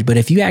sex in marriage. But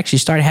if you actually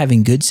start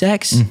having good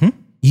sex,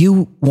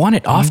 you want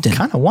it often. You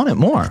kind of want it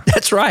more.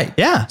 That's right.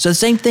 Yeah. So the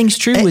same thing's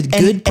true with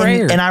good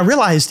prayer. And I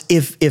realized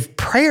if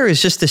prayer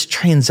is just this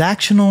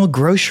transactional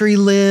grocery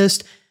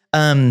list,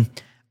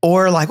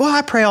 or like, well,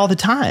 I pray all the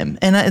time.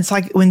 And it's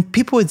like when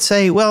people would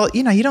say, well,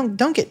 you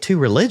don't get too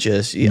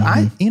religious.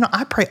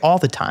 I pray all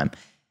the time.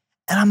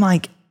 And I'm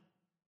like,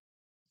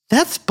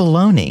 that's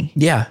baloney.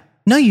 Yeah.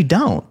 No, you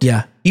don't.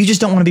 Yeah. You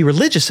just don't want to be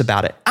religious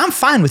about it. I'm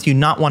fine with you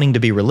not wanting to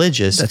be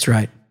religious. That's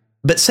right.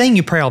 But saying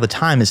you pray all the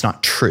time is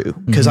not true.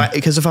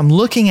 Because if I'm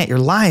looking at your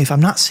life,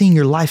 I'm not seeing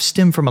your life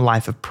stem from a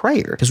life of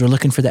prayer. Because we're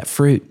looking for that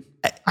fruit.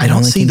 I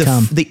don't see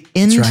the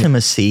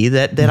intimacy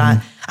that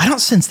I don't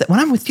sense that when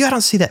I'm with you, I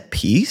don't see that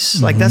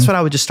peace. Like that's what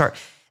I would just start.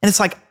 And it's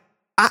like,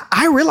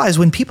 I realize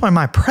when people are in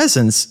my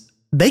presence,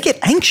 they get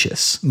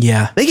anxious.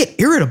 Yeah. They get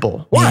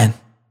irritable. Why? Man.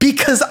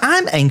 Because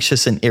I'm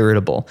anxious and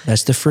irritable.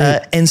 That's the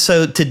fruit. And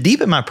so to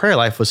deepen my prayer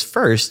life was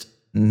first,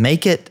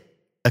 make a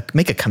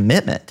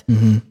commitment.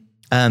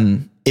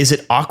 Is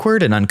it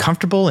awkward and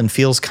uncomfortable and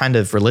feels kind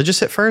of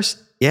religious at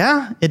first?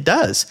 Yeah, it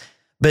does.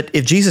 But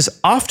if Jesus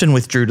often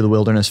withdrew to the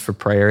wilderness for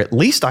prayer, at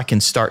least I can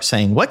start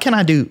saying, what can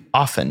I do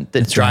often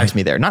that drives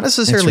me there? Not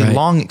necessarily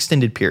long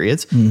extended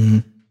periods,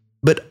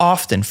 but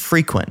often,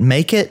 frequent.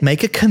 Make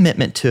a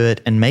commitment to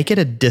it and make it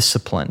a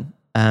discipline.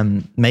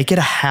 Make it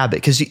a habit,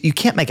 because you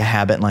can't make a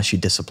habit unless you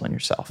discipline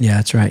yourself. Yeah,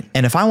 that's right.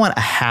 And if I want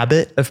a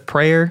habit of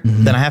prayer,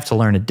 then I have to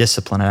learn a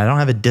discipline. And I don't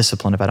have a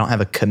discipline if I don't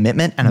have a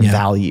commitment and a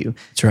value.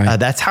 That's right.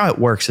 That's how it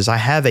works, is I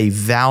have a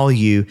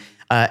value.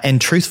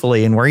 And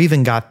truthfully, and where I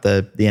even got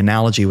the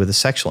analogy with the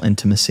sexual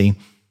intimacy,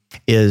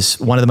 is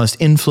one of the most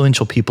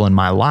influential people in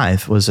my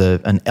life was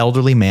an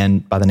elderly man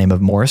by the name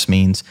of Morris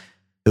Means,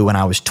 who when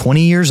I was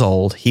 20 years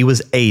old, he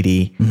was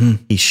 80.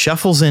 He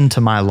shuffles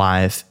into my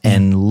life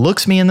and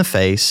looks me in the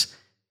face.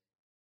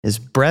 His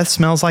breath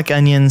smells like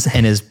onions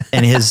and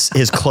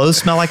his clothes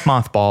smell like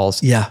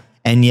mothballs. Yeah.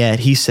 And yet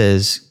he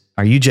says,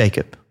 "Are you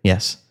Jacob?"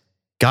 "Yes."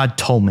 "God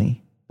told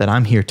me that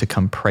I'm here to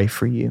come pray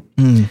for you."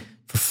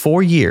 For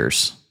 4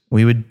 years,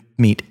 we would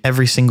meet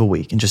every single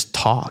week and just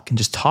talk.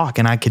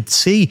 And I could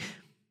see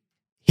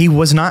he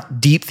was not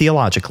deep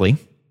theologically.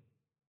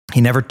 He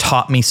never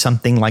taught me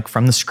something like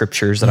from the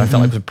scriptures that I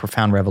felt like was a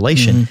profound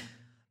revelation,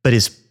 but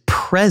his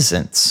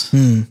presence,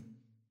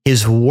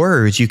 his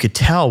words, you could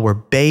tell were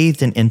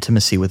bathed in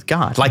intimacy with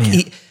God. Like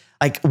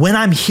when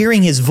I'm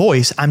hearing his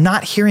voice, I'm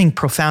not hearing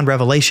profound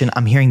revelation.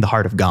 I'm hearing the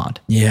heart of God.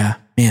 Yeah,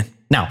 man.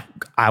 Now,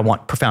 I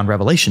want profound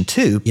revelation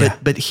too,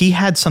 but he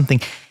had something,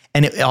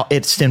 and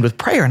it stemmed with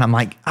prayer. And I'm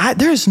like,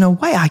 there's no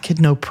way I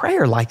could know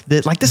prayer like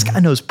this. Like this guy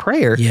knows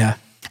prayer. Yeah.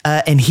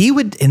 And he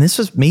would, and this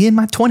was me in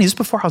my 20s,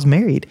 before I was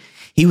married,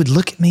 he would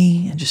look at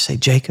me and just say,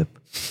 Jacob,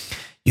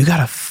 you got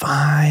to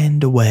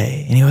find a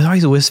way. And he was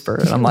always a whisper.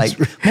 And I'm like,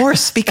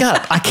 Morris, speak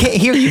up. I can't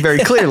hear you very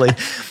clearly.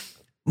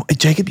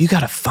 Jacob, you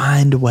got to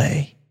find a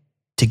way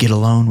to get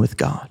alone with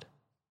God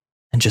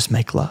and just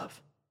make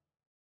love.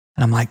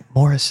 And I'm like,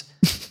 Morris,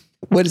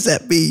 What does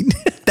that mean?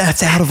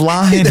 that's out of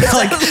line.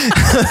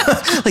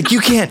 like you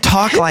can't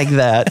talk like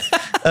that.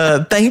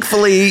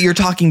 Thankfully, you're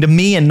talking to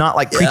me and not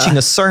like preaching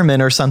a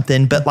sermon or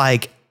something. But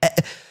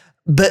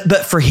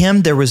but for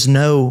him, there was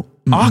no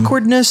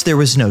awkwardness. There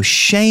was no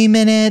shame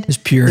in it. It was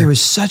pure. There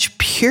was such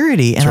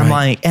purity. And That's I'm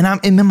right. like, and I'm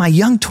in my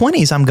young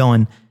 20s, I'm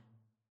going,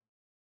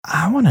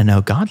 I want to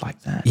know God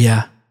like that.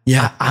 Yeah.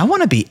 Yeah. I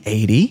want to be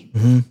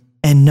 80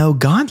 and know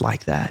God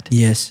like that.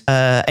 Yes.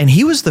 And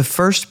he was the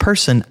first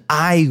person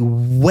I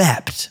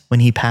wept when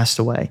he passed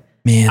away.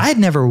 Man. I had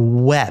never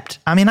wept.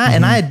 I mean, I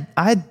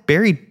had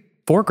buried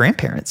 4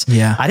 grandparents.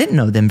 Yeah. I didn't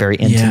know them very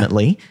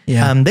intimately.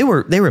 Yeah. They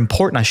were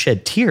important. I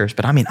shed tears,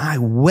 but I mean, I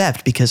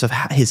wept because of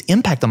his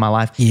impact on my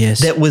life.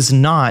 Yes. That was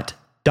not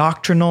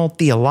doctrinal,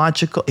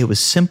 theological. It was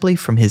simply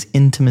from his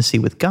intimacy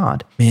with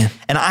God. Man.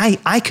 And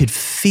I could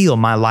feel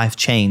my life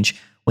change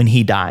when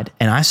he died.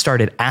 And I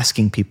started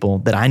asking people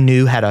that I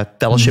knew had a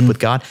fellowship with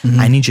God,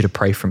 I need you to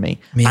pray for me.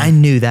 Man. I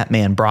knew that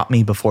man brought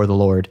me before the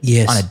Lord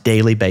Yes. on a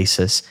daily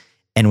basis.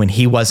 And when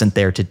he wasn't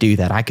there to do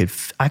that, I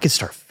could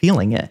start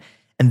feeling it.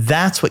 And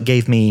that's what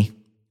gave me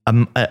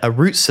a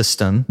root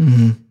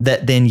system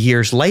that then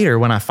years later,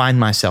 when I find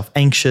myself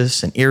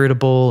anxious and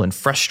irritable and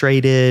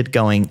frustrated,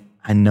 going,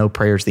 I know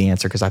prayer's the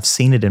answer because I've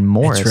seen it in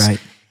Morris. That's right.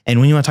 And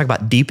when you want to talk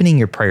about deepening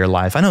your prayer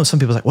life, I know some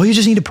people are like, well, you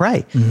just need to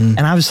pray. And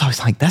I was always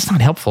like, that's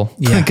not helpful.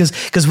 Yeah. Because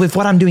if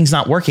what I'm doing is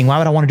not working, why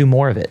would I want to do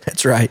more of it?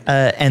 That's right.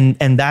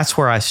 And that's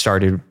where I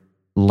started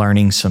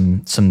learning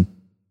some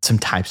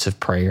types of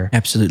prayer.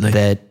 Absolutely.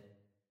 That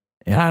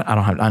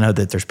I know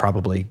that there's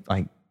probably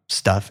like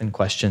stuff and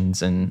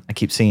questions, and I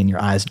keep seeing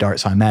your eyes dart.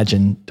 So I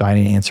imagine, do I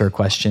need to answer a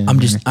question? I'm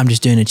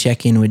just doing a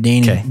check-in with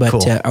Danny, Okay, but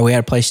cool. Are we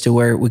at a place to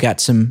where we got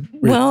some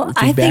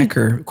feedback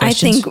or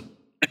questions? I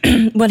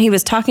think what he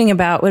was talking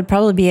about would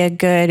probably be a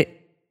good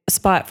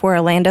spot for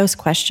Orlando's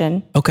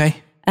question. Okay.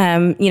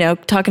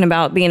 Talking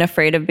about being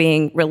afraid of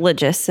being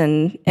religious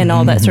and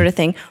all that sort of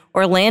thing.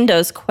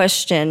 Orlando's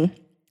question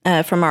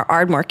from our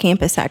Ardmore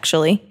campus,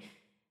 actually.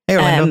 Hey,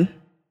 Orlando. It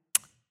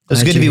was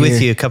Glad good to be you're with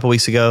here. you a couple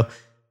weeks ago.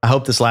 I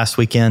hope this last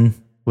weekend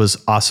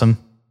was awesome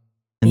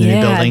in the new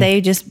Yeah, building.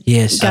 they just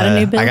Yes. got a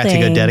new building. I got to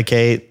go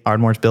dedicate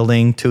Ardmore's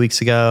building 2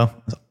 weeks ago.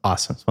 It was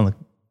awesome. It's one of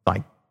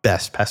the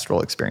best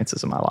pastoral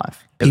experiences of my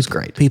life. It was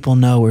great. People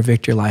know where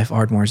Victor Life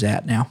Ardmore's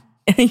at now.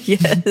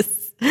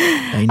 Yes.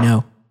 They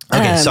know.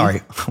 Okay,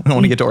 sorry. We don't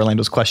want to get to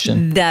Orlando's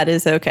question. That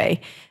is okay.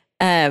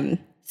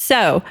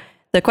 So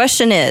the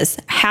question is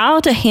how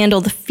to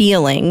handle the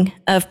feeling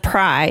of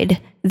pride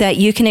that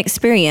you can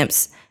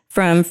experience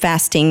from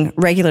fasting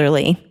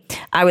regularly.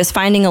 I was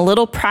finding a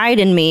little pride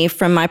in me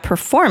from my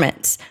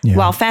performance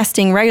while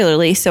fasting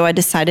regularly, so I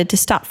decided to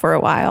stop for a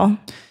while.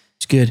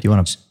 It's good. You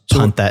want to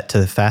punt that to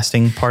the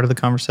fasting part of the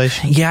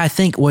conversation? Yeah, I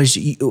think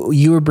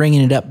you were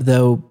bringing it up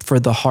though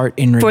for the heart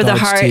in regards For the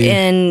heart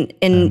to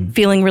and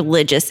feeling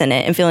religious in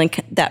it and feeling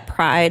that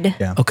pride.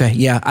 Yeah. Okay,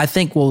 yeah, I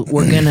think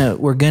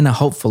we're gonna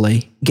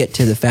hopefully get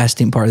to the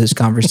fasting part of this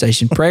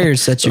conversation. Prayer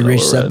is such a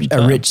rich subject.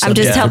 I'm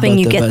just helping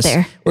you get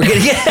there. We're gonna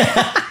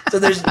get. So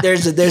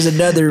there's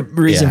another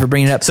reason Yeah. for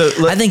bringing it up. So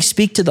I think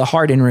speak to the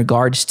heart in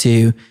regards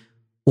to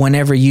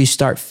whenever you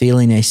start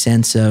feeling a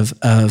sense of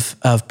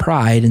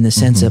pride in the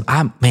sense of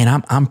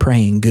I'm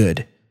praying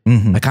good.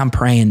 Like I'm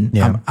praying,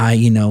 Yeah.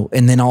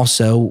 and then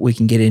also we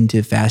can get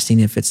into fasting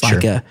if it's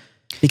like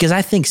because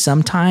I think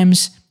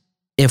sometimes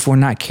if we're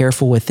not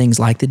careful with things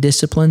like the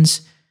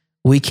disciplines,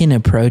 we can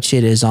approach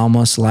it as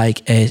almost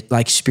like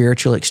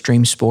spiritual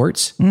extreme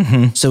sports.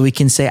 So we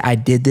can say, I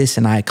did this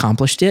and I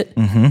accomplished it,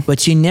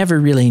 but you never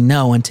really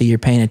know until you're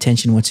paying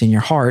attention what's in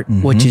your heart,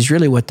 which is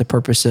really what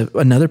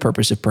another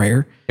purpose of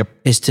prayer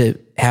is to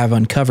have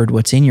uncovered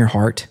what's in your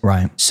heart.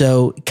 Right.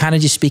 So kind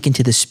of just speaking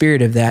to the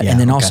spirit of that. Yeah, And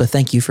then okay. also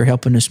thank you for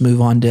helping us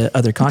move on to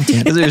other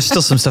content. There's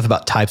still some stuff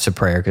about types of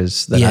prayer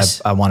because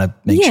Yes. I want to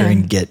make sure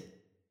and get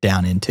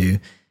down into.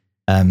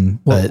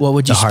 But What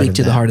would you the heart speak of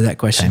to the that- heart of that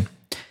question? Okay.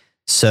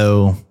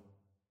 So,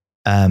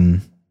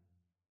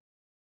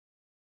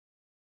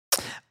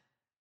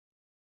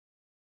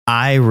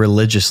 I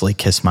religiously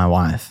kiss my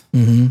wife.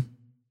 Mm-hmm.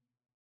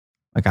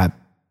 Like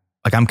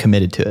I'm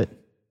committed to it.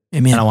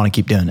 Amen. And I want to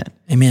keep doing it.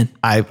 Amen.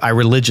 I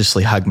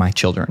religiously hug my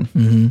children,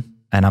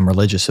 and I'm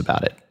religious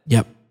about it.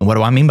 Yep. And what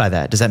do I mean by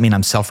that? Does that mean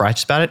I'm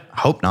self-righteous about it? I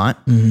hope not.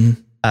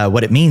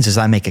 What it means is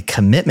I make a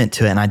commitment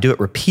to it, and I do it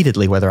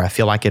repeatedly, whether I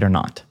feel like it or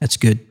not. That's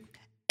good.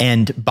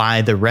 And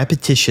by the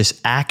repetitious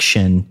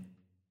action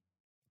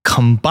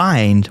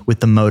combined with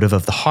the motive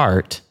of the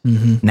heart,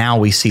 now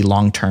we see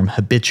long-term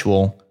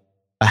habitual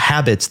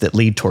habits that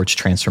lead towards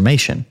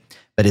transformation.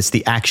 But it's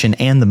the action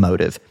and the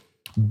motive.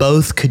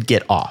 Both could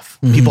get off.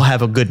 People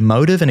have a good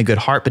motive and a good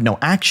heart, but no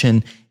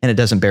action, and it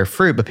doesn't bear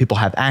fruit. But people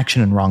have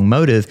action and wrong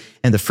motive,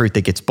 and the fruit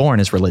that gets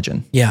born is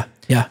religion. Yeah.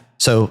 Yeah.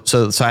 So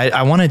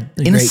I want to,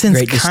 in a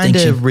sense, kind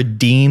of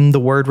redeem the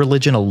word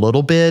religion a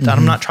little bit.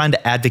 I'm not trying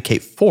to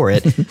advocate for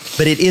it,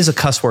 but it is a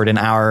cuss word in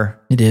our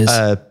It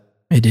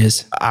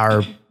is.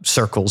 our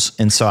circles,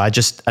 and so I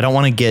don't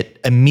want to get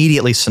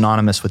immediately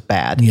synonymous with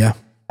bad. Yeah.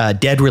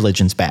 Dead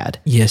religion's bad.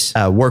 Yes.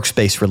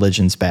 Works-based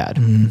religion's bad.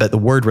 But the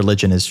word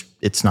religion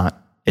it's not.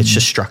 It's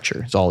just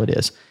structure. It's all it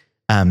is.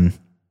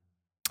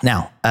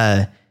 Now,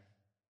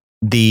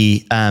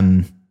 the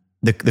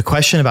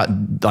question about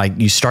like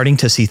you starting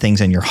to see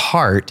things in your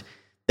heart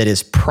that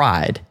is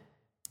pride,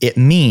 it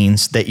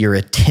means that your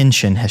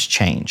attention has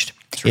changed.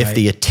 Right. If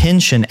the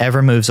attention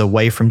ever moves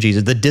away from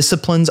Jesus, the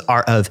disciplines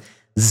are of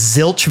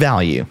zilch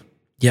value.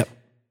 Yep.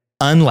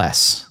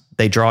 Unless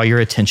they draw your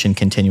attention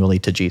continually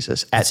to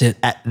Jesus. That's it.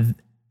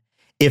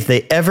 If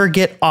they ever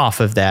get off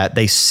of that,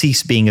 they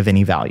cease being of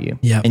any value.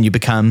 Yep. And you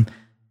become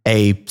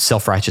a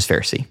self-righteous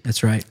Pharisee.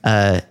 That's right.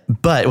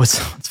 But what's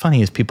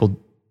funny is people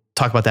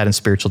talk about that in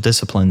spiritual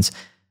disciplines.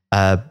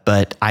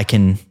 But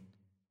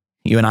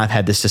you and I have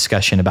had this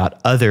discussion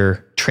about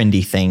other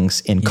trendy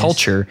things in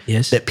culture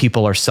that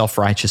people are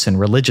self-righteous and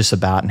religious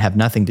about and have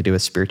nothing to do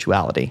with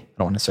spirituality. I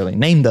don't want to necessarily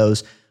name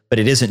those, but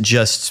it isn't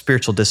just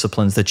spiritual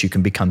disciplines that you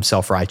can become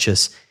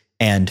self-righteous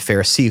and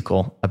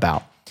Pharisaical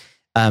about.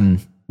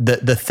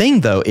 The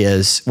thing though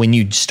is when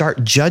you start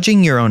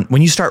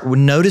when you start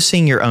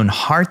noticing your own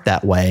heart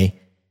that way,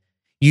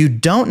 you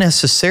don't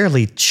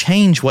necessarily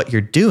change what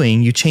you're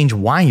doing, you change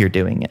why you're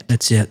doing it.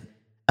 That's it.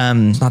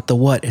 It's not the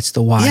what, it's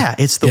the why. Yeah,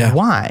 it's the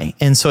why.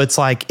 And so it's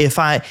like, is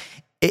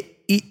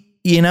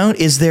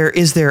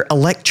there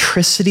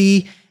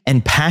electricity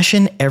and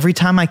passion every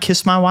time I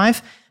kiss my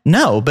wife?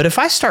 No, but if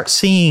I start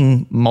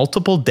seeing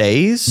multiple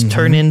days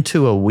turn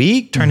into a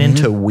week, turn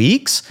into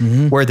weeks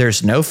where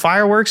there's no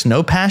fireworks,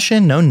 no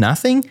passion, no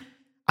nothing,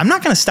 I'm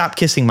not going to stop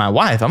kissing my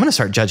wife. I'm going to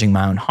start judging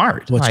my own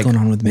heart. What's going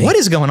on with me? What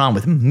is going on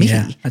with me?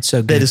 Yeah, that's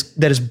so good.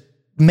 That has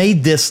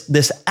made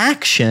this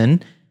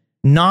action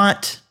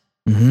not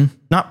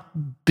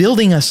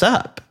building us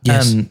up.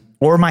 Yes.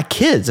 Or my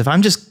kids, if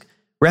I'm just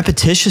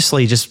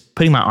repetitiously just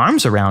putting my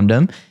arms around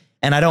them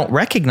and I don't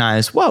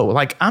recognize,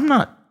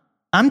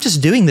 I'm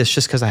just doing this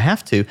just because I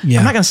have to. Yeah.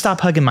 I'm not going to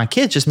stop hugging my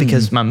kids just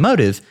because my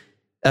motive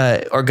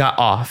or got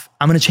off.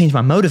 I'm going to change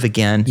my motive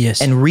again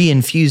and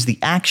reinfuse the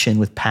action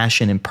with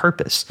passion and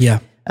purpose. Yeah.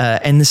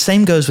 And the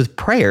same goes with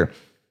prayer.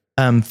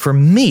 For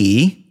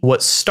me,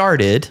 what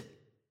started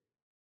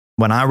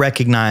when I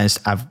recognized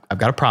I've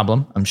got a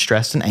problem, I'm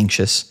stressed and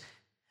anxious,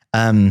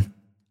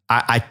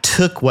 I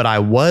took what I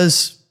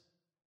was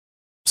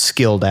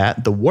skilled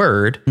at, the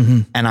word,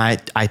 and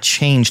I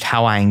changed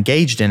how I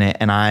engaged in it.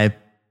 And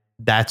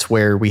that's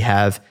where we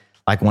have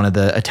like one of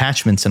the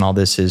attachments in all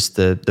this is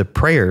the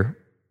prayer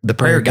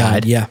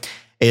guide. Yeah.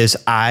 Is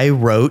I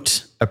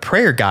wrote a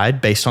prayer guide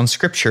based on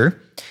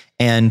scripture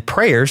and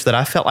prayers that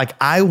I felt like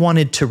I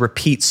wanted to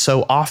repeat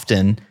so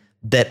often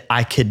that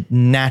I could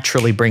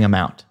naturally bring them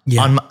out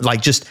on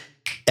just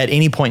at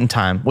any point in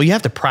time. Well, you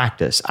have to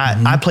practice.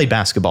 I played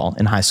basketball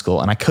in high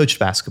school and I coached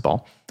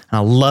basketball and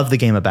I love the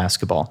game of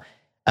basketball.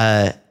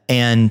 When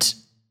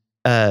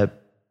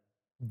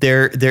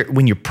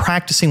you're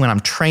practicing, when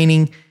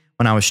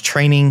I was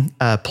training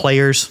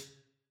players,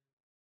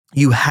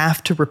 you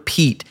have to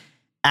repeat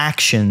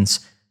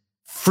actions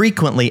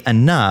frequently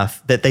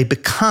enough that they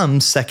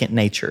become second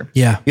nature.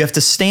 Yeah. You have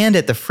to stand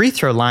at the free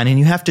throw line and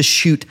you have to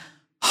shoot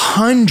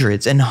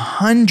hundreds and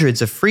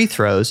hundreds of free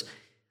throws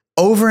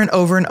over and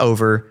over and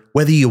over,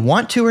 whether you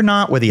want to or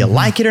not, whether you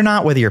like it or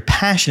not, whether you're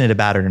passionate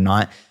about it or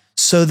not,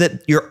 so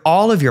that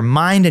all of your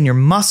mind and your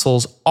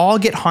muscles all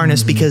get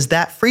harnessed because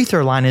that free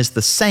throw line is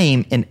the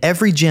same in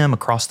every gym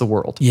across the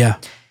world. Yeah.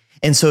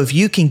 And so if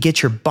you can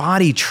get your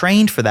body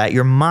trained for that,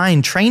 your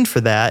mind trained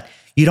for that,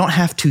 you don't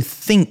have to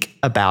think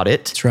about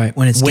it. That's right.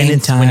 When it's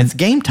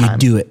game time, you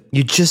do it.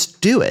 You just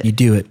do it. You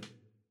do it.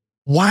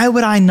 Why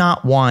would I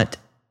not want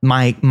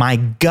my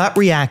gut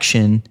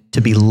reaction to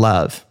be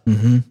love?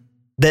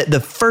 The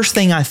first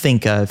thing I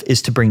think of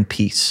is to bring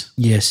peace.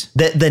 Yes.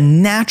 The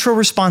natural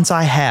response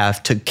I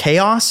have to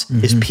chaos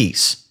is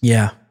peace.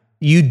 Yeah.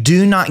 You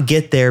do not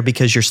get there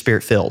because you're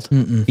spirit-filled.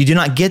 You do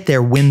not get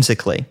there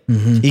whimsically.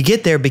 You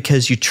get there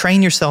because you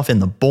train yourself in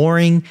the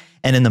boring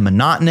and in the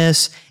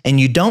monotonous, and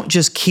you don't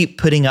just keep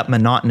putting up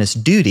monotonous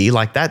duty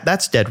like that.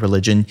 That's dead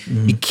religion.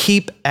 You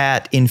keep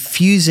at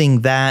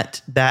infusing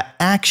that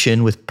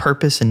action with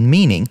purpose and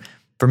meaning.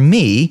 For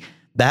me,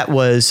 That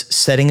was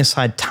setting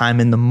aside time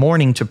in the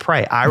morning to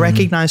pray. I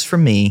recognize for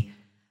me,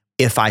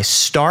 if I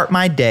start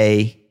my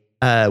day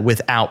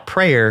without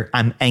prayer,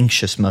 I'm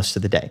anxious most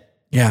of the day.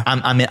 Yeah.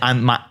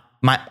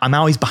 I'm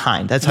always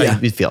behind. That's how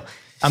you feel.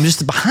 I'm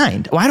just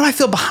behind. Why do I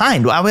feel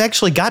behind? I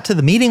actually got to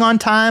the meeting on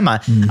time.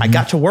 I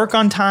got to work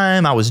on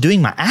time. I was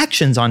doing my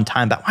actions on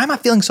time, but why am I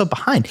feeling so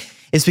behind?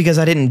 It's because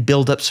I didn't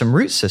build up some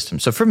root system.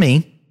 So for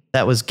me,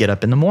 that was get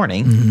up in the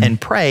morning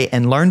and pray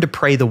and learn to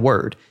pray the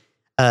word.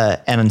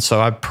 And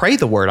so I prayed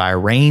the word. I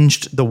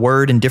arranged the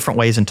word in different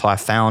ways until I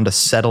found a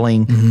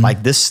settling,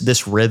 like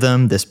this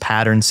rhythm, this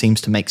pattern seems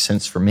to make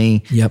sense for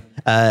me. Yep.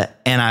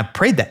 And I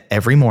prayed that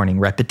every morning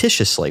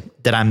repetitiously.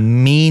 Did I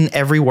mean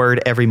every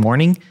word every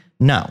morning?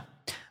 No.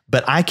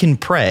 But I can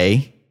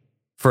pray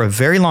for a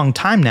very long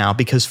time now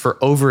because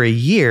for over a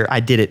year,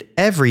 I did it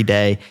every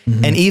day.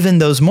 And even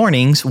those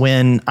mornings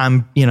when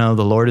I'm,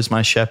 the Lord is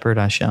my shepherd,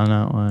 I shall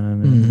not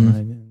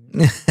want.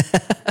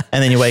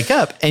 And then you wake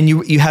up and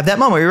you have that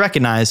moment where you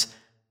recognize,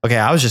 okay,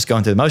 I was just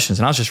going through the motions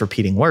and I was just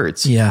repeating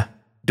words. Yeah.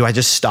 Do I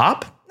just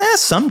stop?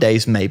 Some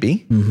days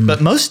maybe,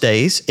 but most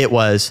days it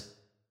was,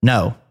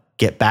 no,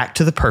 get back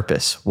to the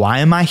purpose. Why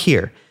am I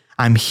here?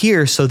 I'm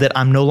here so that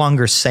I'm no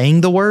longer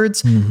saying the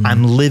words,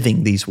 I'm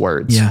living these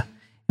words. Yeah.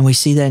 And we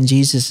see that in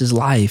Jesus's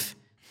life,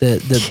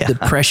 the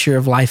pressure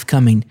of life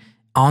coming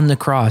on the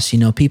cross.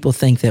 People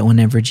think that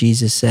whenever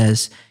Jesus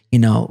says,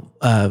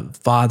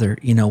 Father,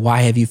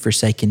 why have you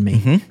forsaken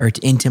me? Or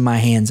into my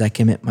hands I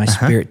commit my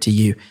spirit to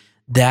you.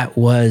 That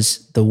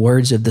was the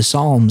words of the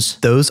Psalms.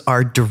 Those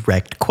are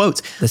direct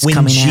quotes.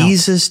 When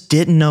Jesus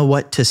didn't know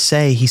what to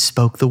say, he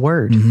spoke the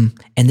word.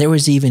 And there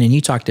was even, and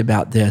you talked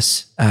about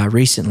this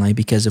recently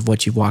because of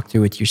what you walked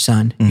through with your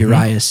son,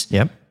 Urias.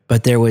 Yep.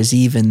 But there was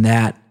even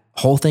that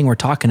whole thing we're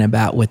talking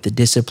about with the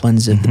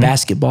disciplines of the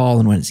basketball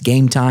and when it's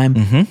game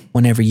time.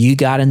 Whenever you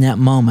got in that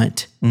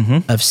moment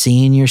of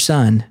seeing your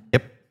son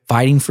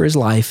fighting for his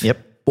life,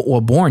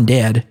 born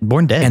dead,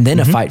 and then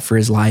a fight for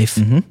his life,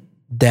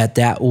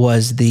 that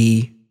was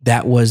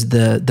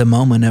the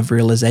moment of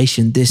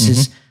realization. This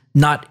is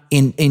not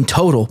in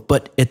total,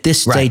 but at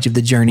this stage of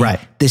the journey,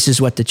 this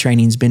is what the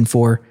training's been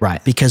for.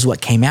 Right. Because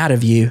what came out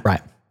of you.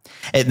 Right.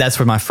 That's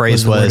where my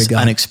phrase was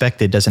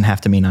unexpected doesn't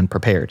have to mean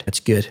unprepared. That's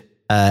good.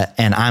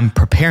 And I'm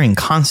preparing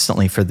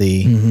constantly for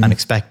the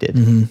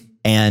unexpected.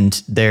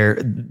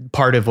 And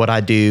part of what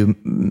I do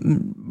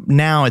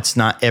now, it's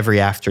not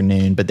every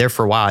afternoon, but there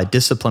for a while, I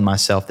disciplined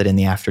myself that in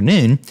the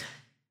afternoon,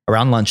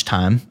 around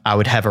lunchtime, I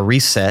would have a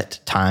reset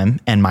time.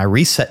 And my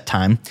reset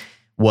time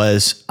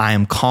was, I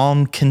am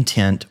calm,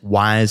 content,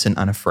 wise, and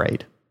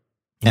unafraid.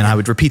 And I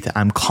would repeat that.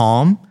 I'm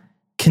calm,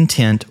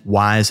 content,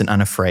 wise, and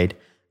unafraid.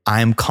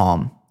 I am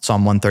calm.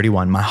 Psalm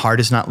 131. My heart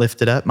is not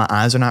lifted up. My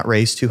eyes are not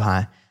raised too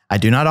high. I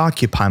do not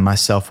occupy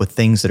myself with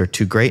things that are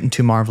too great and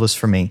too marvelous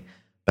for me,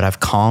 but I've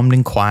calmed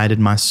and quieted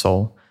my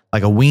soul.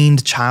 Like a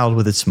weaned child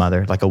with its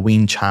mother, like a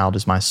weaned child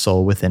is my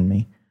soul within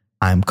me.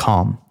 I am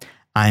calm.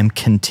 I am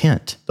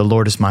content. The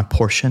Lord is my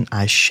portion.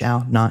 I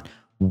shall not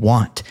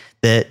want.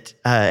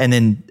 And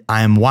then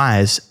I am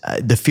wise.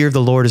 The fear of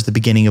the Lord is the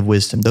beginning of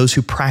wisdom. Those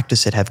who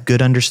practice it have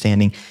good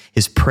understanding.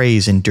 His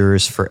praise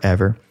endures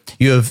forever.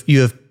 You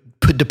have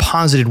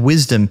deposited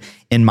wisdom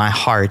in my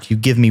heart. You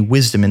give me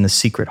wisdom in the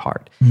secret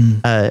heart.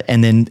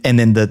 And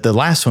then the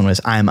last one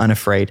was, I am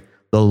unafraid.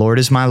 The Lord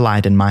is my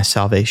light and my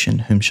salvation.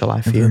 Whom shall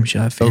I fear?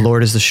 The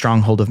Lord is the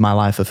stronghold of my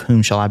life. Of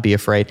whom shall I be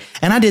afraid?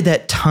 And I did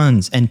that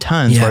tons and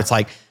tons where it's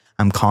like,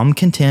 I'm calm,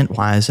 content,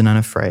 wise, and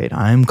unafraid.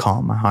 I am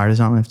calm. My heart is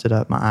not lifted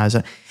up. My eyes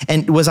are,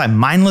 and was I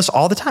mindless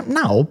all the time?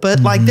 No, but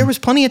like there was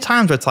plenty of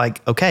times where it's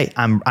like, okay,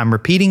 I'm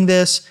repeating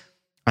this.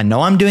 I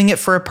know I'm doing it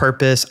for a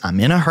purpose. I'm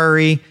in a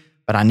hurry,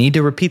 but I need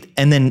to repeat,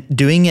 and then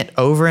doing it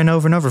over and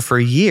over and over for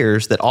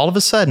years, that all of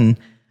a sudden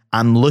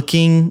I'm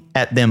looking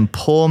at them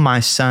pull my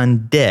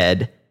son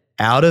dead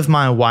out of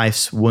my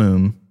wife's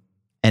womb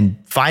and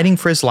fighting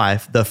for his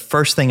life. The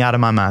first thing out of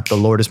my mouth, the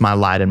Lord is my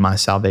light and my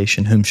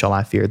salvation. Whom shall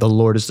I fear? The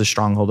Lord is the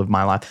stronghold of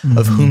my life.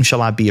 Of whom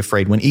shall I be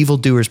afraid? When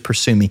evildoers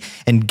pursue me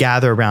and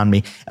gather around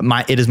me,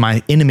 it is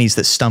my enemies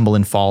that stumble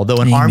and fall. Though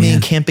an army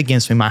encamp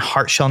against me, my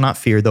heart shall not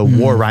fear. Though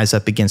war rise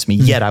up against me,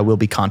 yet I will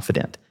be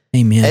confident.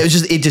 Amen.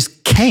 It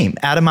just came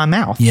out of my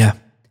mouth. Yeah.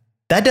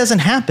 That doesn't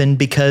happen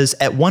because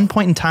at one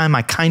point in time,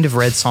 I kind of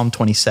read Psalm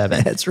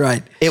 27. That's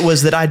right. It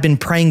was that I'd been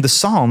praying the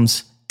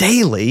Psalms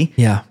daily,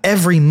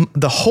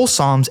 the whole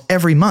Psalms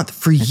every month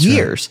for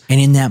years. Right. And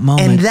in that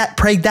moment, and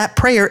that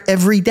prayer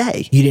every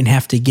day. You didn't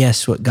have to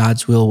guess what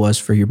God's will was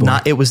for your boy.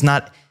 It was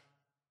not,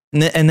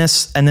 and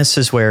this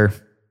is where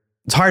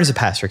it's hard as a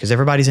pastor because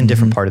everybody's in a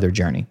different part of their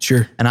journey.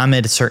 Sure. And I'm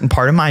at a certain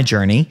part of my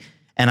journey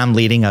and I'm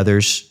leading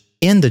others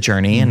in the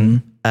journey.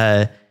 And,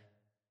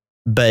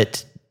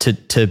 but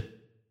to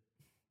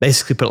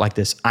basically put it like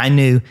this, I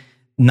knew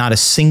not a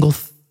single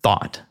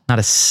thought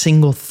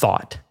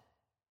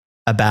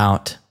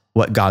about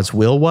what God's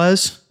will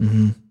was,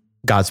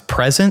 God's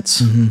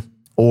presence,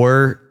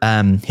 or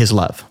his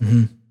love.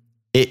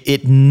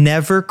 It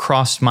never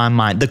crossed my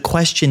mind. The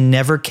question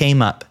never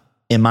came up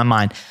in my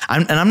mind.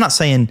 I'm not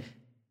saying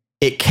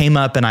it came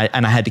up and I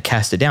had to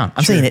cast it down.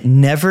 I'm saying it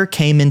never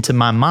came into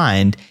my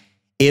mind,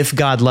 if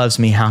God loves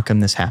me, how come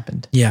this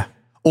happened? Yeah.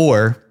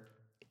 Or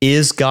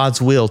is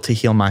God's will to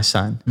heal my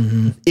son?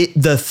 I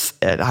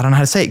don't know how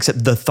to say it,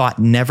 except the thought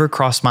never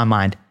crossed my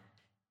mind.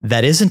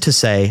 That isn't to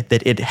say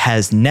that it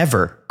has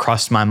never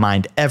crossed my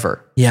mind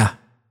ever. Yeah.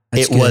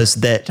 It was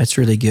that that's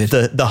really good.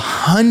 The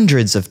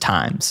hundreds of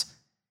times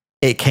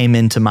it came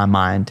into my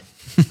mind.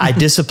 I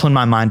disciplined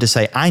my mind to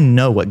say, I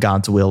know what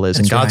God's will is,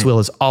 and God's will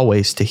is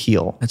always to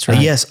heal. That's right.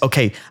 Yes,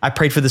 okay, I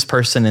prayed for this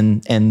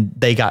person and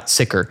they got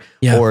sicker,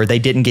 Yeah. or they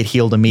didn't get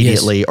healed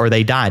immediately, or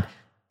they died.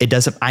 It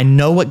doesn't, I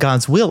know what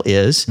God's will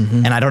is,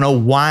 and I don't know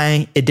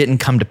why it didn't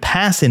come to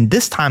pass in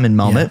this time and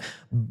moment,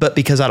 but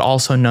because I'd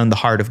also known the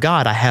heart of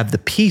God, I have the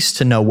peace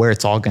to know where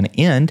it's all going to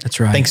end. That's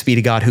right. Thanks be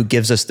to God who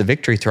gives us the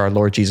victory through our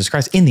Lord Jesus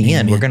Christ. In the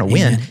end, we're going to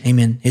win.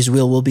 Amen. His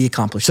will be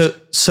accomplished.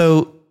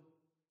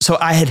 So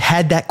I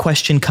had that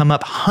question come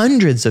up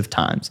hundreds of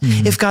times.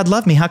 If God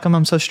loved me, how come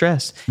I'm so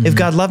stressed? If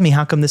God loved me,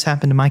 how come this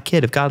happened to my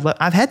kid?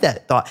 I've had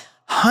that thought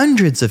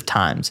hundreds of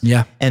times.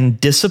 Yeah. And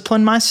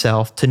discipline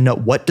myself to know,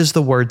 what does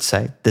the word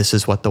say? This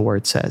is what the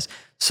word says.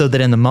 So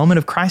that in the moment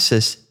of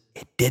crisis,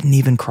 it didn't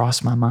even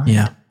cross my mind.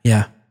 Yeah.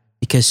 Yeah.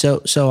 Because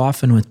so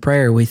often with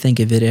prayer, we think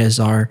of it as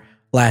our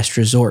last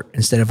resort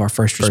instead of our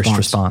first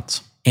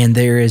response. And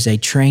there is a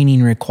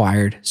training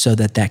required so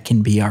that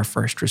can be our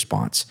first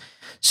response.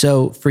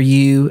 So for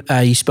you,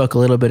 you spoke a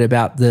little bit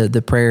about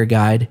the prayer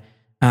guide.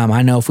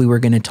 I know if we were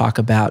going to talk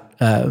about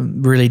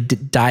really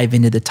dive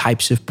into the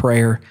types of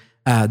prayer,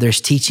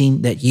 there's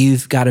teaching that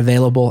you've got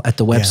available at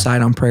the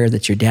website on prayer,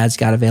 that your dad's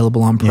got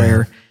available on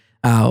prayer.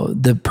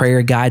 The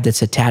prayer guide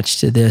that's attached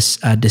to this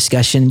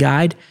discussion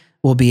guide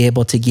will be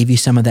able to give you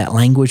some of that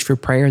language for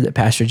prayer that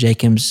Pastor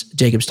Jacob's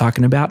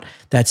talking about.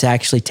 That's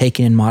actually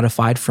taken and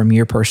modified from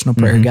your personal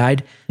prayer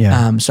guide.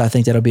 Yeah. So I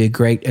think that'll be a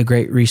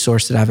great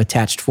resource that I've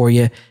attached for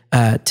you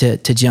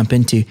to jump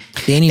into.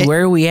 Danny,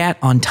 where are we at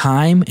on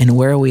time, and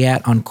where are we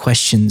at on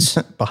questions?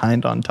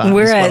 Behind on time.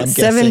 We're at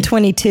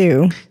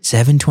 7:22.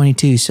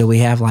 7:22. So we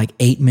have like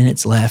 8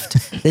 minutes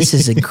left. This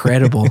is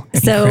incredible.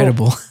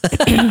 Incredible.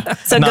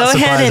 So Not go ahead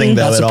surprising, and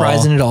though, Not at all.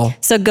 surprising at all.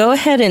 So go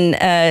ahead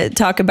and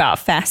talk about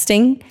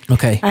fasting.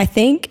 Okay. I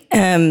think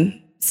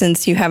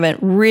since you haven't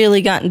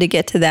really gotten to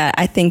get to that,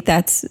 I think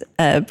that's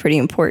pretty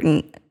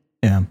important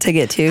to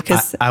get to,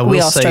 because I we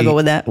will all say struggle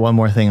with that. One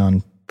more thing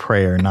on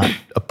prayer, not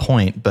a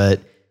point, but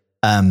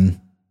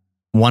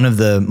one of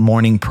the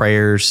morning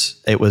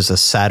prayers, it was a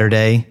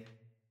Saturday,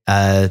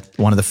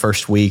 one of the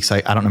first weeks.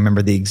 I don't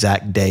remember the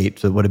exact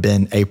date. It would have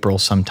been April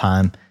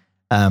sometime.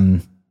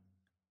 The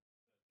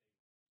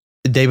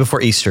day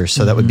before Easter.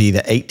 So that would be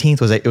the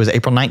 18th. It was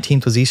April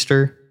 19th was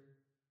Easter.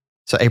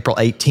 So April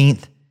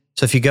 18th.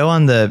 So if you go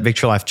on the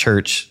Victory Life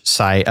Church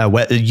site,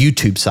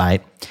 YouTube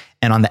site,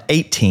 and on the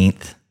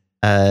 18th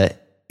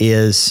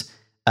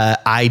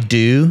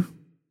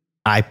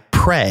I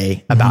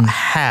pray about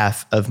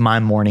half of my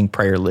morning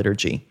prayer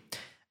liturgy.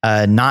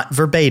 Not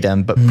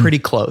verbatim, but pretty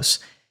close.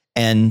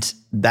 And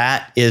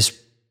that is,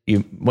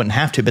 you wouldn't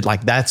have to, but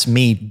like, that's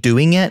me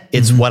doing it.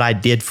 It's what I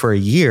did for a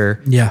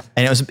year. Yeah.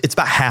 And it's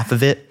about half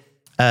of it.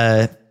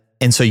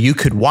 And so you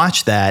could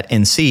watch that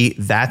and see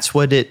that's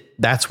what it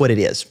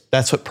is.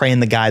 That's what praying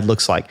the guide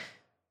looks like.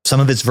 Some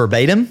of it's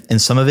verbatim, and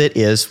some of it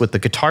is with the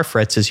guitar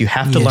frets, is you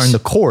have to learn the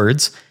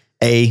chords,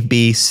 A,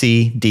 B,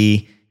 C,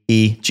 D,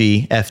 E,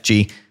 G, F,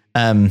 G.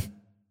 You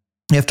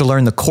have to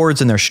learn the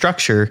chords and their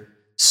structure,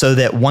 so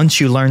that once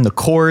you learn the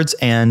chords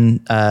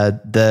and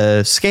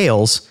the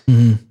scales,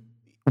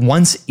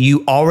 once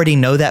you already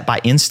know that by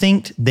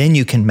instinct, then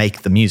you can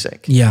make the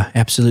music. Yeah,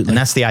 absolutely. And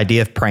that's the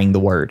idea of praying the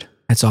word.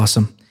 That's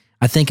awesome.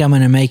 I think I'm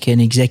going to make an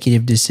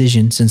executive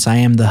decision, since I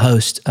am the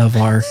host of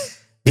our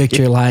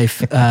Victory Life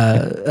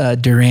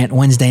Durant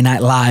Wednesday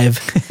Night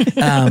Live.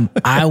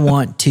 I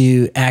want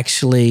to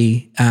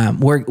actually,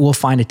 we'll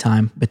find a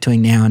time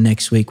between now and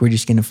next week. We're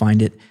just going to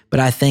find it. But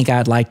I think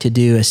I'd like to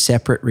do a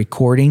separate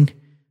recording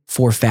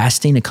for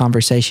fasting, a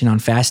conversation on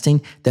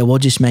fasting that we'll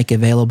just make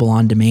available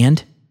on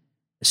demand.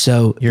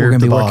 So we're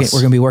going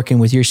to be working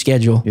with your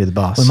schedule. You're the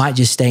boss. We might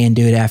just stay and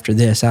do it after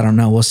this. I don't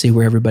know. We'll see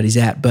where everybody's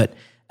at. But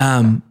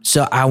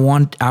so I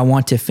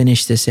want to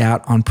finish this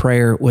out on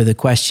prayer with a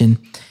question,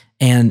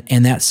 and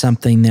that's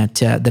something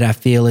that I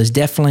feel is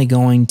definitely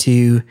going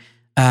to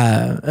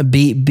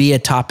be a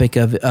topic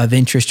of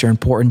interest or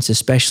importance,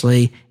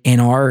 especially in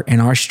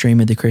our stream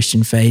of the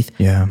Christian faith.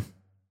 Yeah,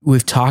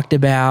 we've talked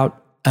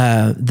about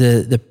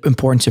the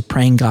importance of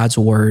praying God's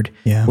word.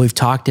 Yeah, we've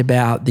talked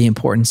about the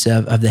importance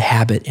of the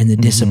habit and the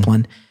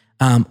discipline.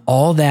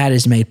 All that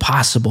is made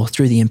possible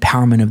through the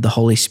empowerment of the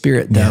Holy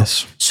Spirit, though.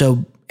 Yes.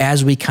 So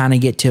as we kind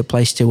of get to a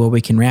place to where we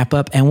can wrap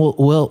up, and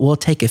we'll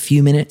take a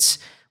few minutes,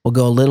 we'll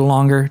go a little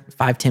longer,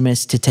 5-10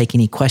 minutes, to take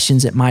any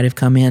questions that might have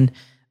come in.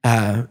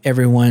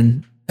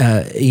 Everyone,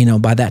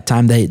 by that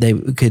time they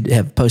could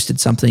have posted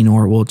something,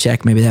 or we'll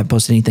check. Maybe they haven't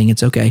posted anything.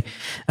 It's okay.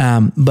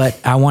 But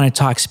I want to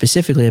talk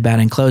specifically about,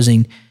 in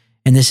closing,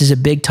 and this is a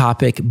big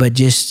topic, but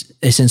just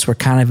since we're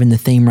kind of in the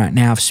theme right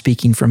now of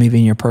speaking from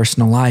even your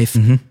personal life,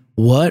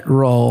 what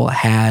role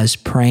has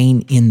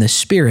praying in the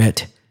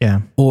Spirit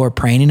or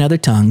praying in other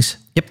tongues,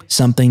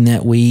 something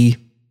that we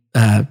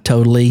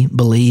totally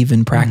believe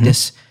and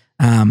practice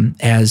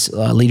as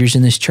leaders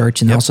in this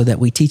church, and also that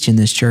we teach in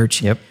this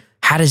church.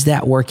 How does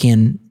that work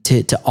in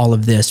to all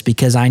of this?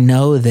 Because I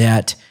know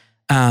that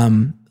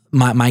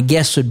my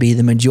guess would be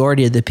the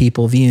majority of the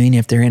people viewing,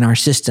 if they're in our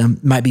system,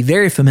 might be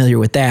very familiar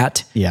with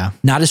that.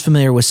 Not as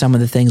familiar with some of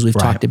the things we've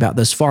talked about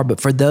thus far, but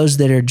for those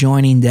that are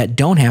joining that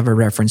don't have a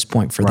reference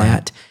point for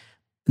that,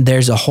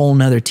 there's a whole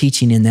nother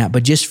teaching in that.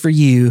 But just for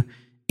you,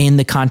 in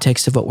the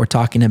context of what we're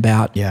talking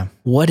about,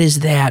 what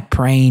is that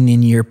praying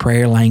in your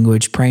prayer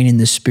language, praying in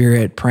the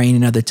Spirit, praying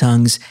in other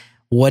tongues?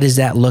 What does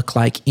that look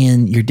like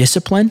in your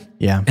discipline?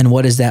 And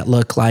what does that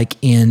look like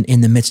in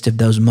the midst of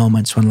those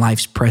moments when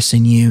life's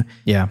pressing you?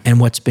 And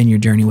what's been your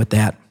journey with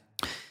that?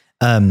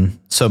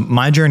 So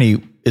my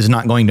journey is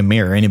not going to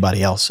mirror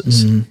anybody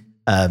else's.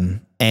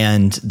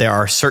 And there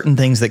are certain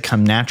things that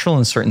come natural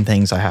and certain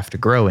things I have to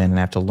grow in and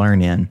have to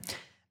learn in.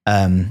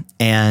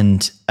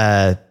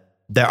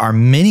 There are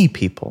many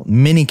people,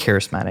 many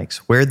charismatics,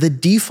 where the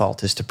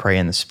default is to pray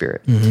in the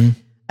Spirit.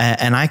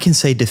 And I can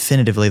say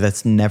definitively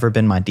that's never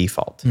been my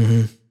default.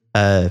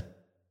 And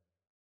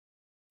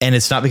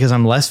it's not because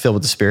I'm less filled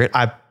with the Spirit.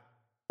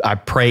 I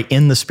pray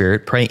in the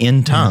Spirit, pray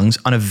in tongues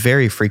on a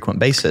very frequent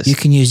basis. You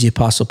can use the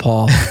Apostle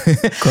Paul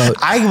quote.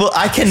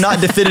 I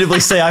cannot definitively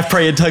say I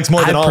pray in tongues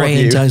more than all of you. I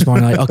pray in tongues more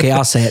than okay,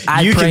 I'll say it.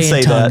 I pray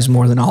in tongues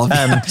more than all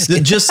of you.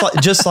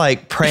 Just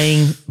like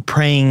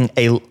praying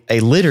a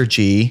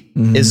liturgy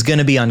is going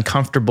to be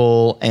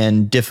uncomfortable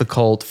and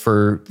difficult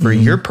for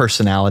your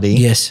personality.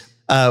 Yes.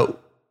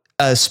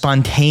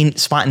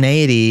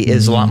 Spontaneity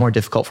is a lot more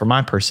difficult for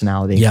my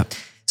personality.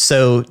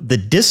 So the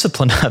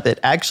discipline of it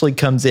actually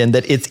comes in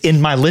that it's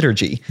in my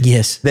liturgy.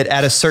 That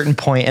at a certain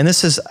point, and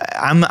this is,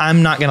 I'm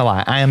not going to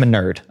lie, I am a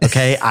nerd.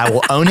 Okay. I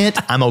will own it.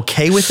 I'm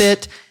okay with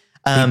it.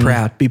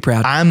 Be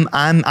proud.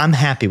 I'm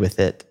happy with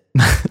it.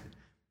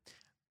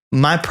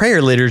 My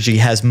prayer liturgy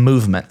has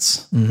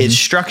movements. It's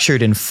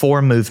structured in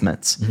 4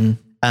 movements.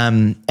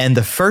 And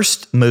the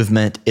first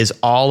movement is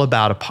all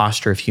about a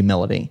posture of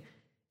humility.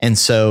 And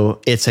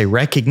so it's a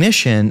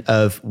recognition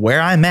of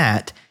where I'm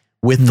at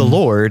with the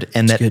Lord,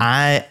 and that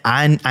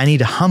I need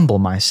to humble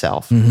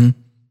myself. And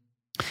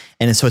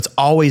so it's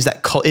always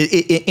that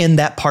in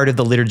that part of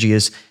the liturgy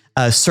is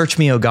search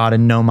me, O God,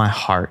 and know my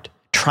heart.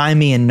 Try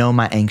me and know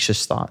my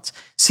anxious thoughts.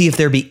 See if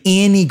there be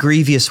any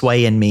grievous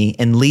way in me,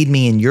 and lead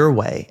me in your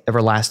way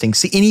everlasting.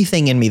 See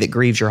anything in me that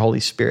grieves your Holy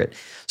Spirit.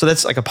 So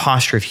that's like a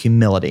posture of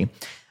humility.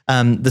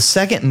 The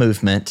second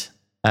movement,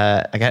 see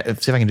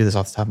if I can do this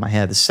off the top of my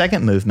head. The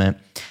second movement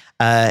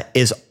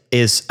is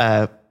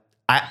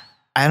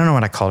I don't know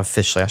what I call it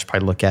officially. I should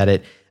probably look at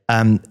it.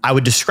 I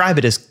would describe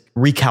it as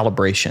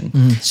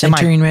recalibration.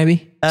 Centering,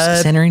 maybe?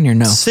 Centering or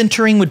no?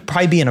 Centering would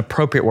probably be an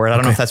appropriate word. I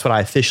don't know if that's what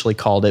I officially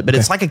called it, but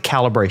it's like a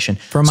calibration.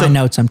 For my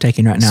notes I'm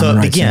taking right now. So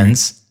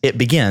it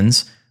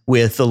begins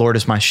with the Lord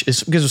is my,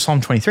 it begins with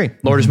Psalm 23.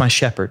 Lord is my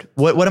shepherd.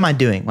 What am I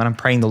doing when I'm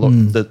praying the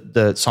Lord,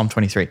 the Psalm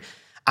 23?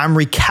 I'm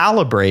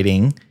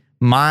recalibrating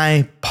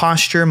my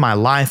posture, my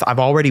life. I've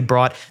already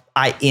brought,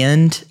 I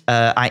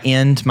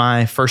end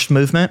my first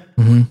movement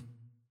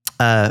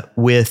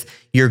with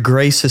your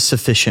grace is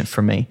sufficient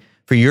for me,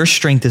 for your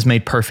strength is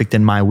made perfect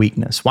in my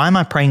weakness. Why am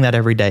I praying that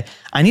every day?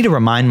 I need to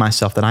remind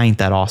myself that I ain't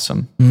that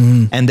awesome,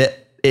 and that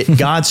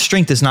God's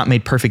strength is not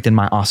made perfect in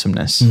my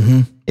awesomeness.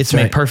 It's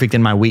made perfect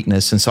in my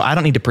weakness. And so I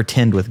don't need to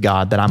pretend with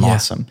God that I'm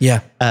awesome,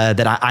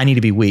 that I need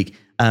to be weak.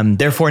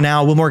 Therefore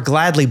now I will more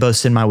gladly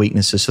boast in my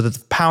weaknesses, so that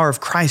the power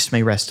of Christ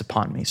may rest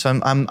upon me. So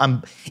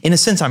I'm in a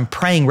sense, I'm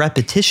praying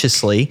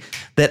repetitiously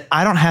that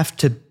I don't have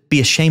to be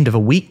ashamed of a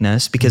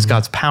weakness, because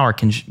God's power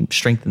can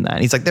strengthen that.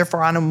 And he's like,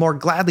 therefore I will more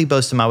gladly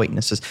boast in my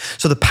weaknesses,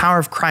 so the power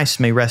of Christ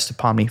may rest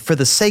upon me. For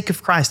the sake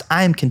of Christ,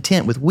 I am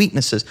content with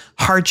weaknesses,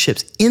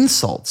 hardships,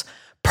 insults,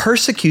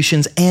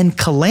 persecutions, and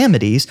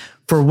calamities.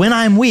 For when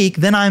I'm weak,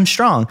 then I'm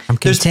strong. I'm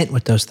content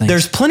with those things.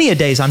 There's plenty of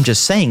days I'm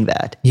just saying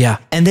that.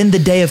 And then the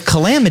day of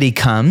calamity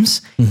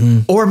comes,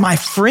 or my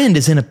friend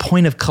is in a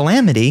point of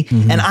calamity,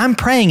 and I'm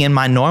praying in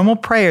my normal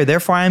prayer,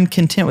 therefore I am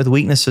content with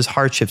weaknesses,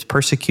 hardships,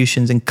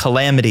 persecutions, and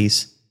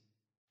calamities.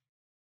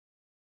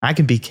 I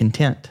can be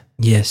content.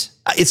 Yes.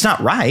 It's not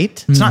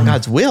right. It's not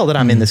God's will that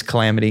I'm in this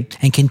calamity.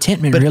 And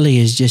contentment really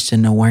is just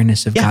an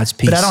awareness of God's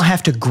peace. But I don't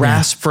have to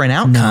grasp for an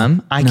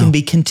outcome. I can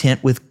be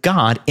content with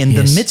God in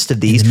the midst of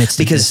these,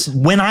 because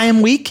when I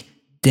am weak,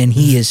 then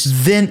he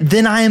is.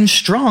 Then I am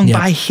strong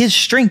by his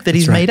strength that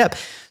he's made up.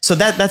 So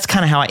that's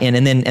kind of how I end.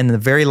 And the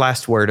very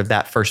last word of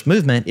that first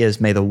movement is,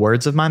 may the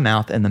words of my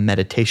mouth and the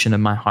meditation of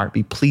my heart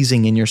be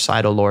pleasing in your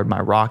sight, O Lord, my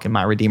rock and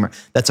my redeemer.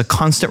 That's a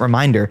constant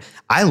reminder.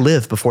 I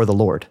live before the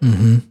Lord.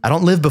 I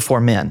don't live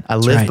before men. I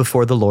live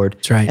before the Lord.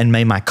 And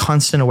may my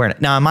constant awareness.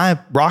 Now, am I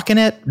rocking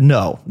it?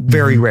 No,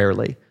 very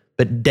rarely.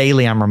 But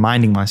daily I'm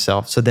reminding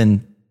myself. So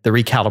then the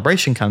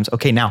recalibration comes.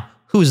 Okay, now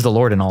who is the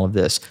Lord in all of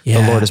this?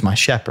 The Lord is my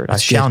shepherd. I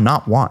shall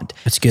not want.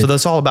 That's good. So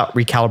that's all about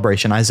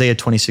recalibration. Isaiah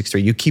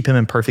 26:3, you keep him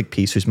in perfect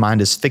peace, whose mind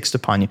is fixed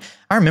upon you.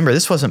 I remember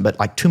this wasn't but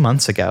like 2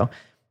 months ago.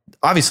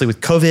 obviously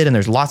with COVID and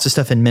there's lots of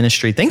stuff in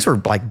ministry, things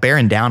were like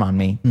bearing down on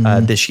me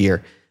this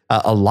year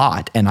a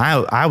lot. And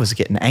I was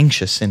getting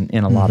anxious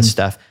in a lot of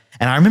stuff.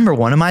 And I remember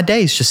one of my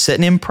days just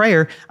sitting in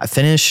prayer. I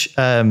finish,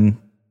 your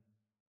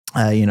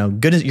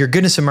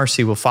goodness and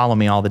mercy will follow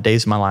me all the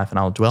days of my life, and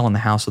I will dwell in the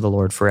house of the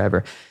Lord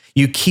forever.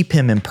 You keep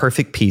him in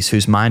perfect peace,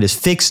 whose mind is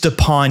fixed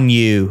upon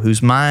you,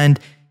 whose mind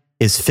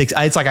is fixed.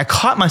 It's like I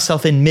caught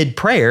myself in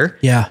mid-prayer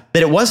that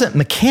it wasn't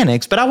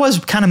mechanics, but I was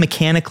kind of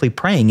mechanically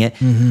praying it.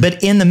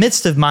 But in the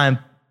midst of my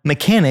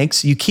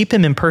mechanics, you keep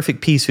him in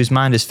perfect peace, whose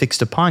mind is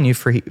fixed upon you,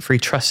 for he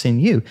trusts in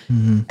you.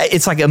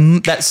 It's like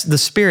that's the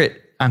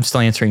Spirit. I'm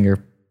still answering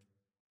your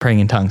praying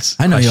in tongues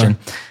question. I know you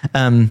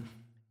are.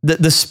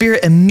 The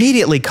Spirit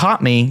immediately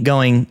caught me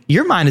going,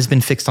 your mind has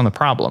been fixed on the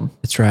problem.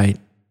 That's right.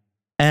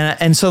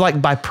 And so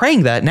like by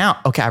praying that now,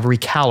 okay, I've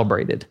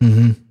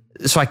recalibrated.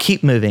 So I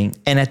keep moving.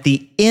 And at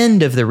the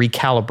end of the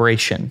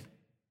recalibration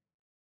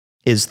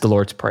is the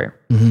Lord's Prayer.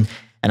 And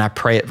I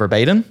pray it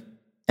verbatim.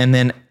 And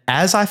then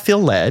as I feel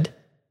led,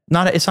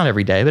 it's not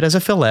every day, but as I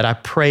feel led, I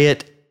pray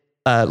it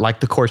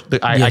like the chords.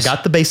 I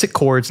got the basic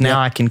chords.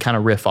 Now I can kind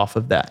of riff off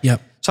of that.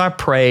 So I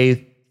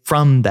pray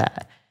from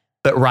that.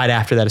 But right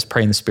after that is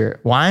pray in the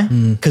Spirit. Why?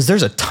 Because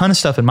there's a ton of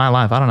stuff in my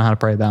life I don't know how to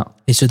pray about.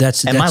 So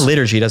that's my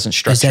liturgy doesn't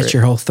structure it. Is that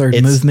your whole third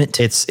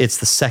movement? It's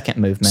the second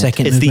movement.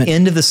 It's the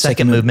end of the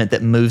second movement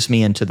that moves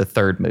me into the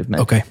third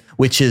movement. Okay.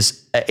 Which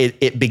is,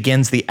 it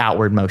begins the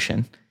outward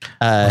motion.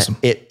 Awesome.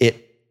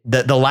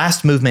 The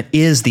last movement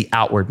is the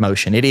outward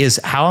motion. It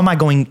is, how am I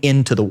going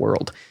into the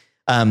world?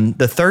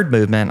 The third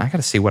movement, I got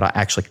to see what I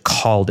actually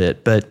called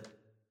it, but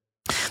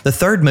the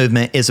third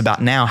movement is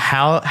about now,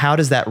 how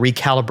does that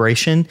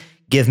recalibration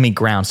give me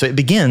ground? So it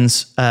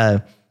begins,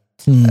 my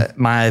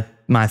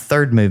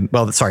third movement.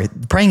 Well, sorry,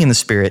 praying in the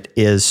Spirit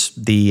is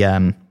the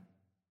end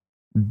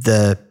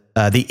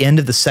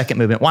of the second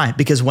movement. Why?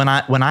 Because when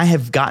I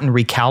have gotten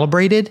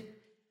recalibrated,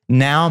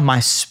 now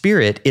my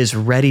spirit is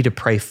ready to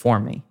pray for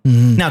me.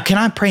 Now, can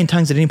I pray in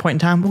tongues at any point in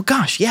time? Well,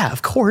 gosh, yeah,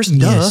 of course,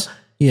 duh.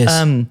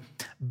 Yes.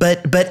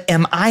 But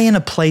am I in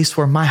a place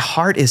where my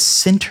heart is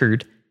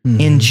centered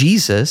in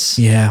Jesus?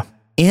 Yeah.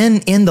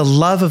 In the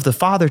love of the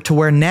Father, to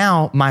where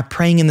now my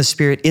praying in the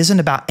Spirit isn't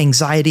about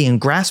anxiety and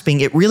grasping.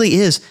 It really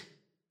is,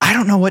 I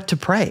don't know what to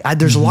pray.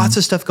 There's lots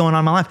of stuff going on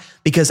in my life,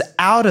 because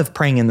out of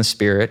praying in the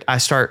Spirit,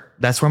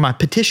 that's where my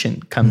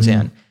petition comes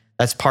in.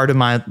 That's part of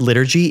my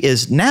liturgy,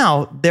 is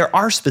now there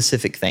are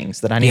specific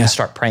things that I need to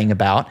start praying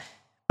about.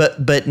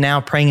 But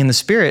now praying in the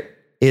Spirit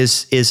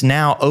is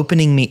now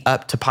opening me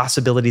up to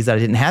possibilities that I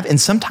didn't have. And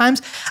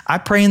sometimes I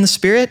pray in the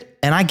Spirit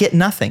and I get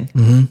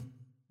nothing.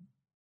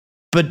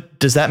 But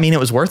does that mean it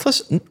was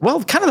worthless?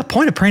 Well, kind of the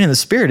point of praying in the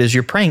Spirit is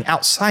you're praying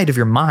outside of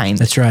your mind.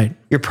 That's right.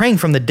 You're praying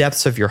from the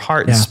depths of your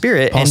heart and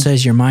spirit. Paul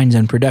says your mind's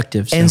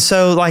unproductive. So. And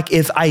so like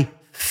if I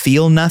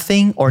feel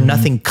nothing or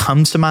nothing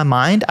comes to my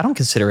mind, I don't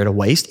consider it a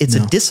waste. It's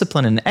a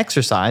discipline and an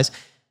exercise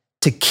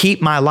to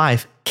keep my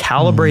life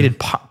calibrated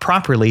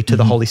properly to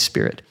the Holy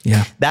Spirit.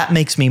 Yeah. That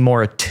makes me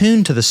more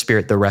attuned to the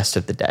Spirit the rest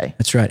of the day.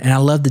 That's right. And I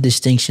love the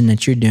distinction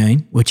that you're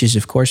doing, which is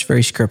of course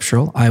very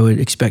scriptural. I would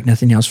expect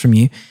nothing else from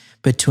you.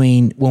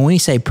 Between when we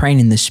say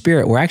praying in the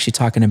Spirit, we're actually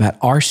talking about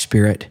our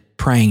spirit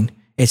praying.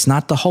 It's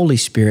not the Holy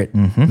Spirit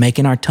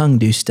making our tongue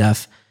do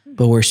stuff,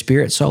 but we're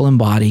spirit, soul, and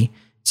body.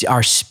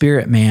 Our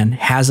spirit man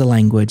has a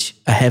language,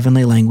 a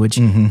heavenly language.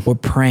 We're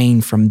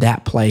praying from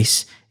that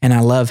place. And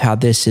I love how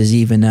this is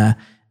even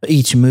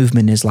each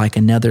movement is like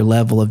another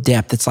level of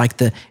depth. It's like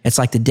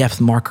the depth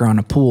marker on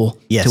a pool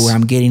to where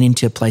I'm getting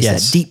into a place.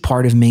 That deep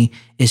part of me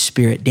is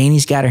spirit.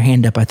 Danny's got her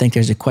hand up. I think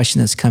there's a question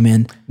that's come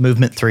in.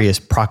 Movement 3 is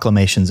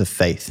proclamations of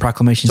faith.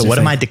 Proclamations of faith. So what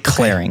am I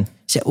declaring? Okay.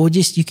 So, well,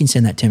 you can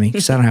send that to me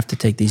because I don't have to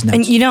take these notes.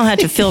 And you don't have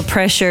to feel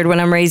pressured when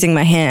I'm raising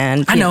my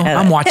hand. I know,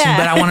 I'm watching,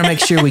 but I want to make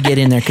sure we get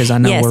in there because I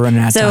know we're running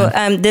out of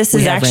time. So this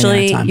is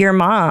actually your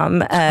mom,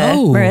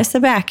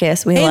 Marissa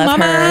Backus. We love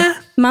her.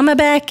 Mama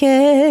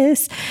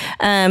Backus.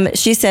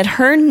 She said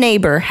her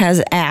neighbor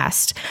has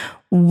asked,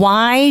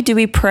 why do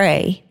we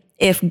pray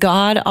if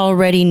God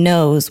already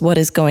knows what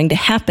is going to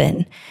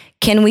happen?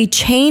 Can we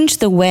change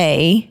the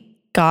way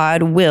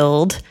God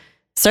willed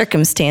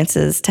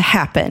circumstances to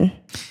happen?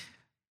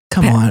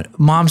 Come on.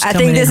 Mom's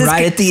coming in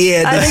right at the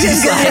end. I think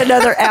it's going to be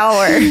another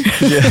hour.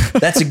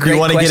 That's a great question. You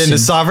want to get into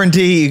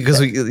sovereignty? Because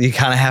you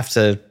kind of have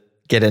to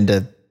get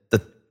into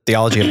the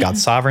theology of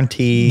God's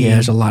sovereignty. Yeah,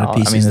 there's a lot of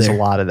pieces. There's a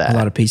lot of that. A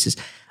lot of pieces.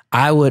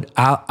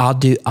 I'll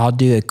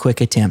do a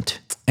quick attempt,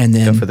 and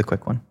then go for the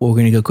quick one. We're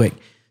going to go quick.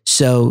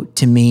 So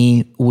to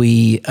me,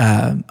 we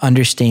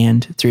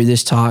understand through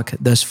this talk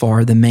thus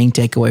far, the main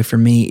takeaway for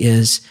me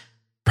is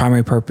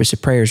primary purpose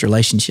of prayer is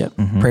relationship.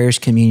 Prayer is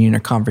communion or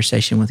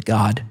conversation with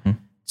God.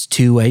 It's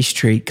two-way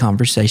street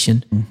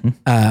conversation.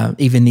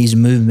 Even these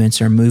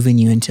movements are moving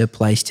you into a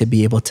place to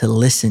be able to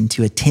listen,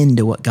 to attend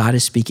to what God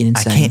is speaking and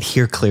saying. I can't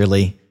hear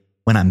clearly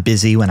when I'm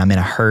busy, when I'm in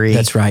a hurry.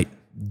 That's right.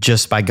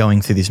 Just by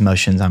going through these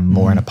motions, I'm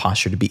more in a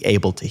posture to be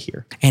able to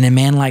hear. And a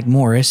man like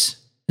Morris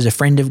is a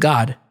friend of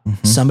God,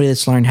 somebody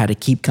that's learned how to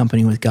keep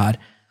company with God.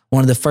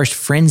 one of the first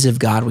friends of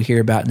God we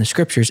hear about in the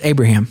scriptures,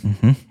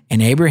 Abraham.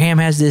 And Abraham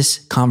has this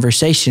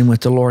conversation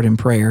with the Lord in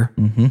prayer.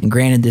 And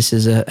granted, this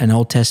is an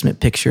Old Testament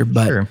picture,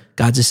 but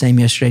God's the same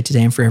yesterday,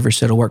 today, and forever,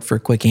 so it'll work for a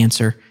quick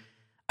answer.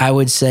 I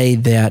would say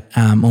that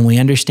when we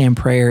understand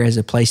prayer as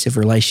a place of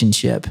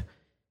relationship,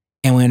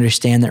 and we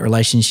understand that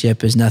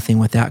relationship is nothing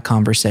without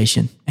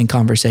conversation, and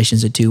conversation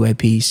is a two-way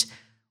piece,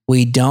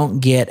 we don't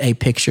get a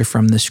picture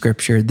from the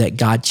scripture that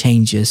God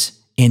changes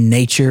in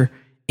nature,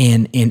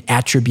 in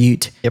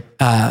attribute.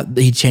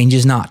 He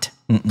changes not.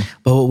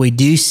 But what we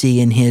do see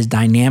in his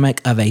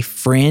dynamic of a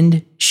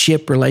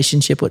friendship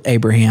relationship with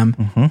Abraham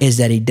is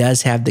that he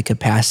does have the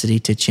capacity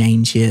to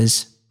change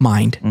his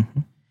mind.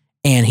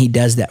 And he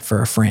does that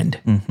for a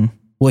friend,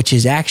 which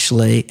is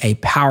actually a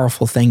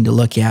powerful thing to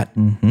look at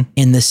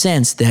in the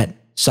sense that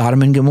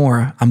Sodom and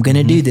Gomorrah, I'm going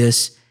to do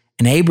this.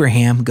 And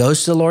Abraham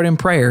goes to the Lord in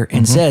prayer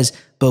and says,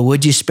 but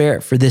would you spare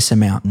it for this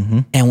amount?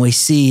 And we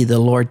see the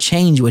Lord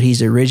change what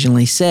he's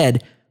originally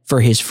said for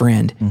his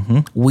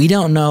friend. We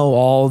don't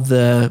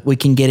know we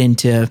can get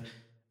into,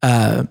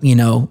 we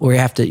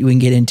can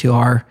get into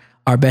our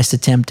best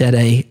attempt at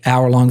a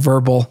hour-long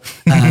verbal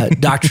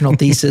doctrinal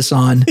thesis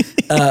on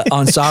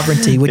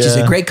sovereignty, which is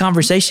a great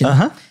conversation.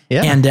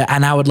 And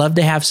I would love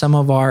to have some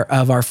of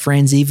our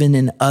friends, even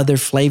in other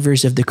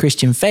flavors of the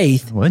Christian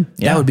faith.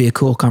 That would be a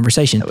cool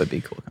conversation. That would be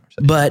a cool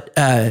conversation. But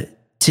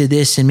to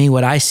this and me,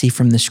 what I see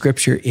from the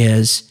scripture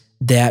is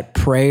that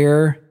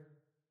prayer,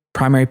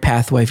 primary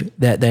pathway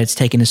that it's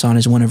taken us on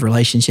is one of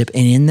relationship.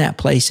 And in that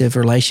place of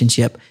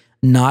relationship,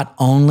 not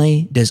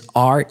only does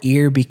our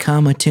ear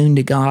become attuned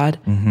to God,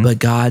 but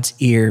God's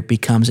ear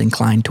becomes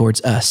inclined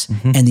towards us.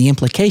 And the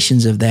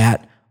implications of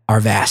that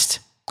are vast.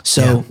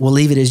 So we'll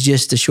leave it as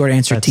just a short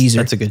answer teaser.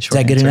 That's a good short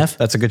answer. Is that good enough?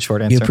 That's a good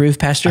short answer. You approve,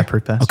 Pastor? I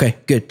approve, Pastor. Okay,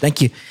 good.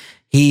 Thank you.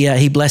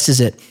 He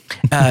blesses it.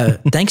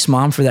 Thanks,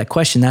 Mom, for that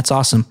question. That's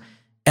awesome.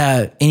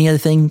 Any other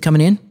thing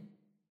coming in?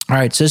 All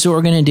right, so this is what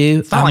we're going to do.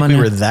 It's not we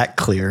were that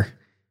clear.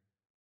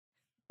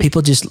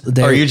 People just...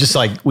 Or you're just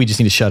like, we just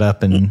need to shut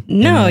up and...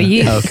 No,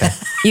 okay.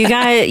 you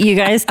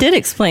guys did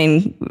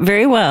explain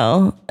very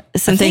well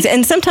some things.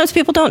 And sometimes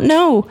people don't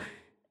know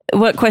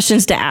what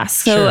questions to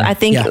ask. So I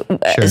think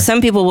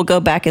some people will go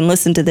back and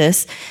listen to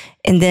this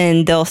and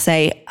then they'll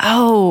say,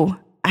 oh,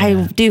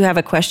 I do have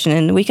a question,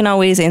 and we can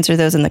always answer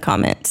those in the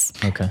comments.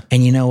 Okay.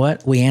 And you know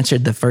what? We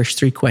answered the first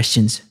 3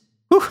 questions.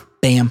 Whew.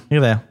 Bam. Look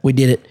at that. We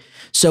did it.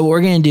 So what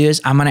we're going to do is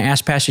I'm going to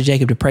ask Pastor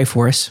Jacob to pray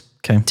for us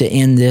to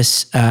end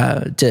this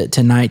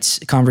tonight's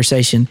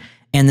conversation.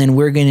 And then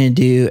we're going to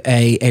do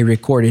a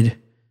recorded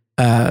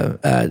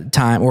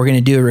time. We're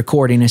going to do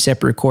a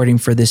separate recording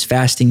for this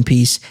fasting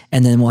piece.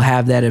 And then we'll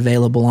have that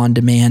available on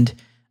demand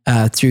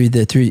through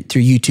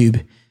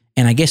YouTube.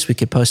 And I guess we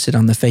could post it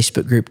on the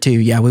Facebook group too.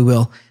 Yeah, we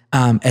will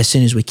as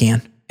soon as we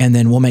can. And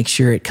then we'll make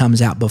sure it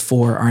comes out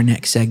before our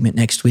next segment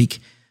next week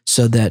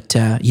so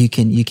that you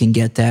can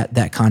get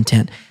that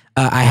content.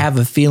 I have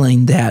a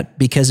feeling that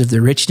because of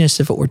the richness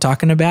of what we're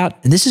talking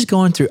about, and this is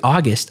going through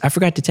August. I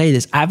forgot to tell you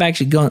this. I've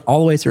actually gone all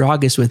the way through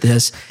August with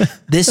this.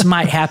 This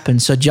might happen.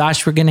 So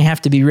Josh, we're going to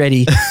have to be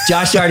ready.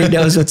 Josh already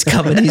knows what's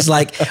coming. He's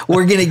like,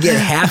 we're going to get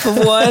half of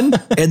one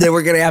and then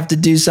we're going to have to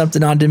do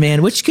something on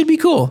demand, which could be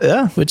cool.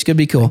 Yeah. Which could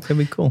be cool. Could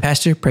be cool.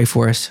 Pastor, pray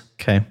for us.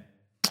 Okay.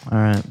 All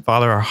right.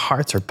 Father, our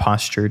hearts are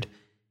postured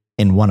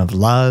in one of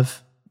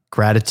love,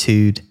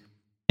 gratitude,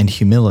 and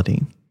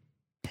humility.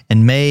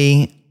 And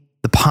may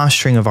the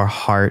posturing of our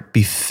heart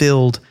be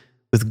filled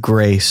with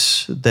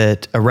grace,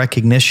 that a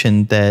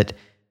recognition that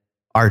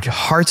our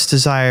heart's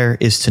desire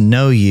is to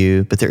know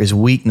you, but there is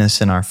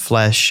weakness in our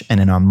flesh and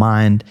in our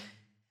mind.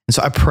 And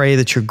so I pray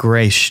that your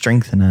grace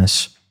strengthen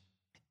us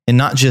in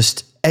not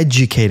just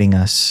educating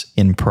us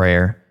in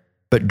prayer,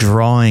 but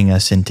drawing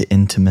us into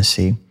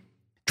intimacy,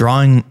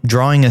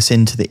 drawing us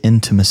into the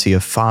intimacy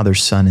of Father,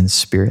 Son, and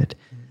Spirit,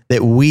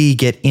 that we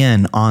get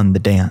in on the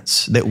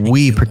dance, that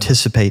we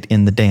participate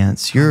in the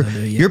dance.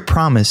 Your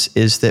promise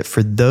is that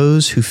for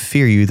those who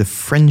fear you, the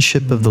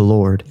friendship of the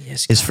Lord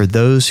is for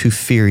those who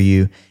fear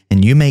you,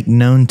 and you make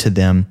known to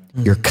them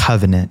your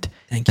covenant.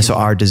 And so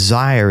our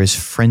desire is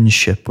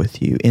friendship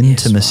with you,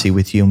 intimacy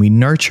with you, and we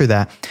nurture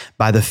that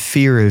by the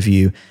fear of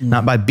you,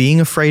 not by being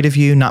afraid of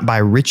you, not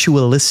by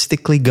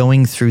ritualistically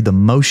going through the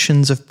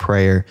motions of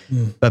prayer,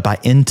 but by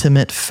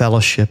intimate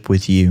fellowship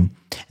with you.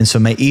 And so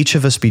may each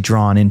of us be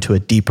drawn into a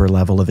deeper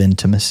level of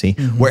intimacy.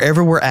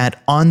 Wherever we're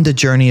at on the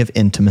journey of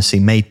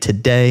intimacy, may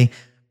today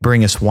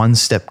bring us one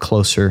step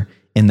closer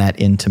in that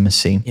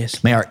intimacy.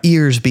 May our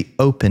ears be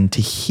open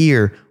to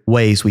hear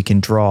ways we can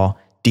draw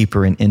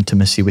deeper in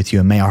intimacy with you.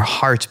 And may our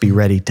hearts be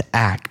ready to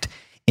act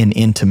in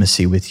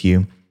intimacy with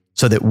you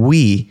so that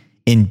we,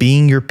 in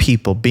being your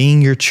people,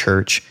 being your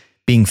church,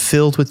 being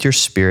filled with your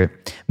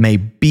Spirit, may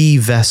be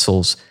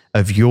vessels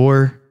of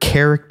your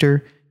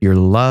character, your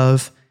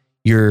love,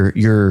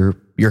 your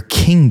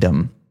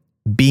kingdom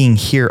being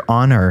here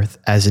on earth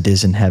as it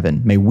is in heaven.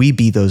 May we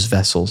be those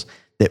vessels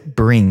that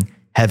bring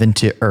heaven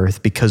to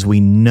earth because we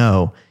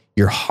know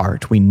your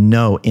heart. We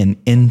know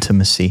in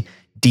intimacy,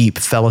 deep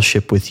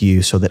fellowship with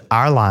you so that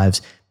our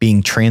lives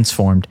being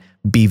transformed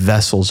be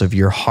vessels of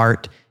your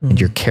heart and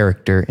your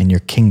character and your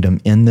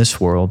kingdom in this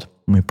world.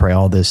 And we pray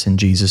all this in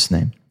Jesus'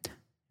 name.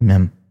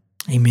 Amen.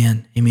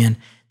 Amen. Amen.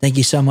 Thank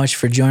you so much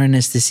for joining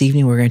us this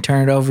evening. We're going to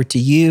turn it over to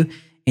you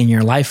in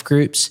your life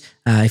groups.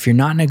 If you're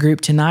not in a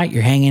group tonight,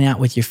 you're hanging out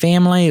with your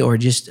family or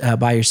just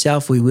by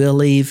yourself, we will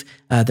leave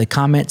the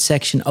comment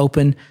section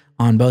open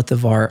on both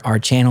of our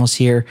channels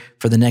here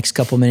for the next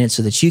couple minutes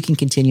so that you can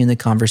continue in the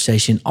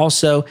conversation.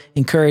 Also,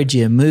 encourage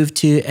you, move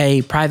to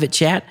a private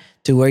chat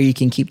to where you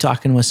can keep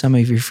talking with some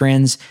of your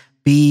friends.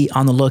 Be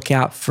on the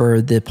lookout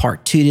for the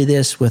part 2 to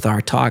this with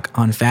our talk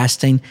on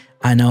fasting.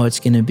 I know it's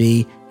going to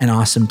be an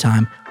awesome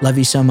time. Love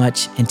you so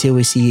much. Until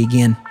we see you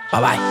again.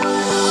 Bye-bye.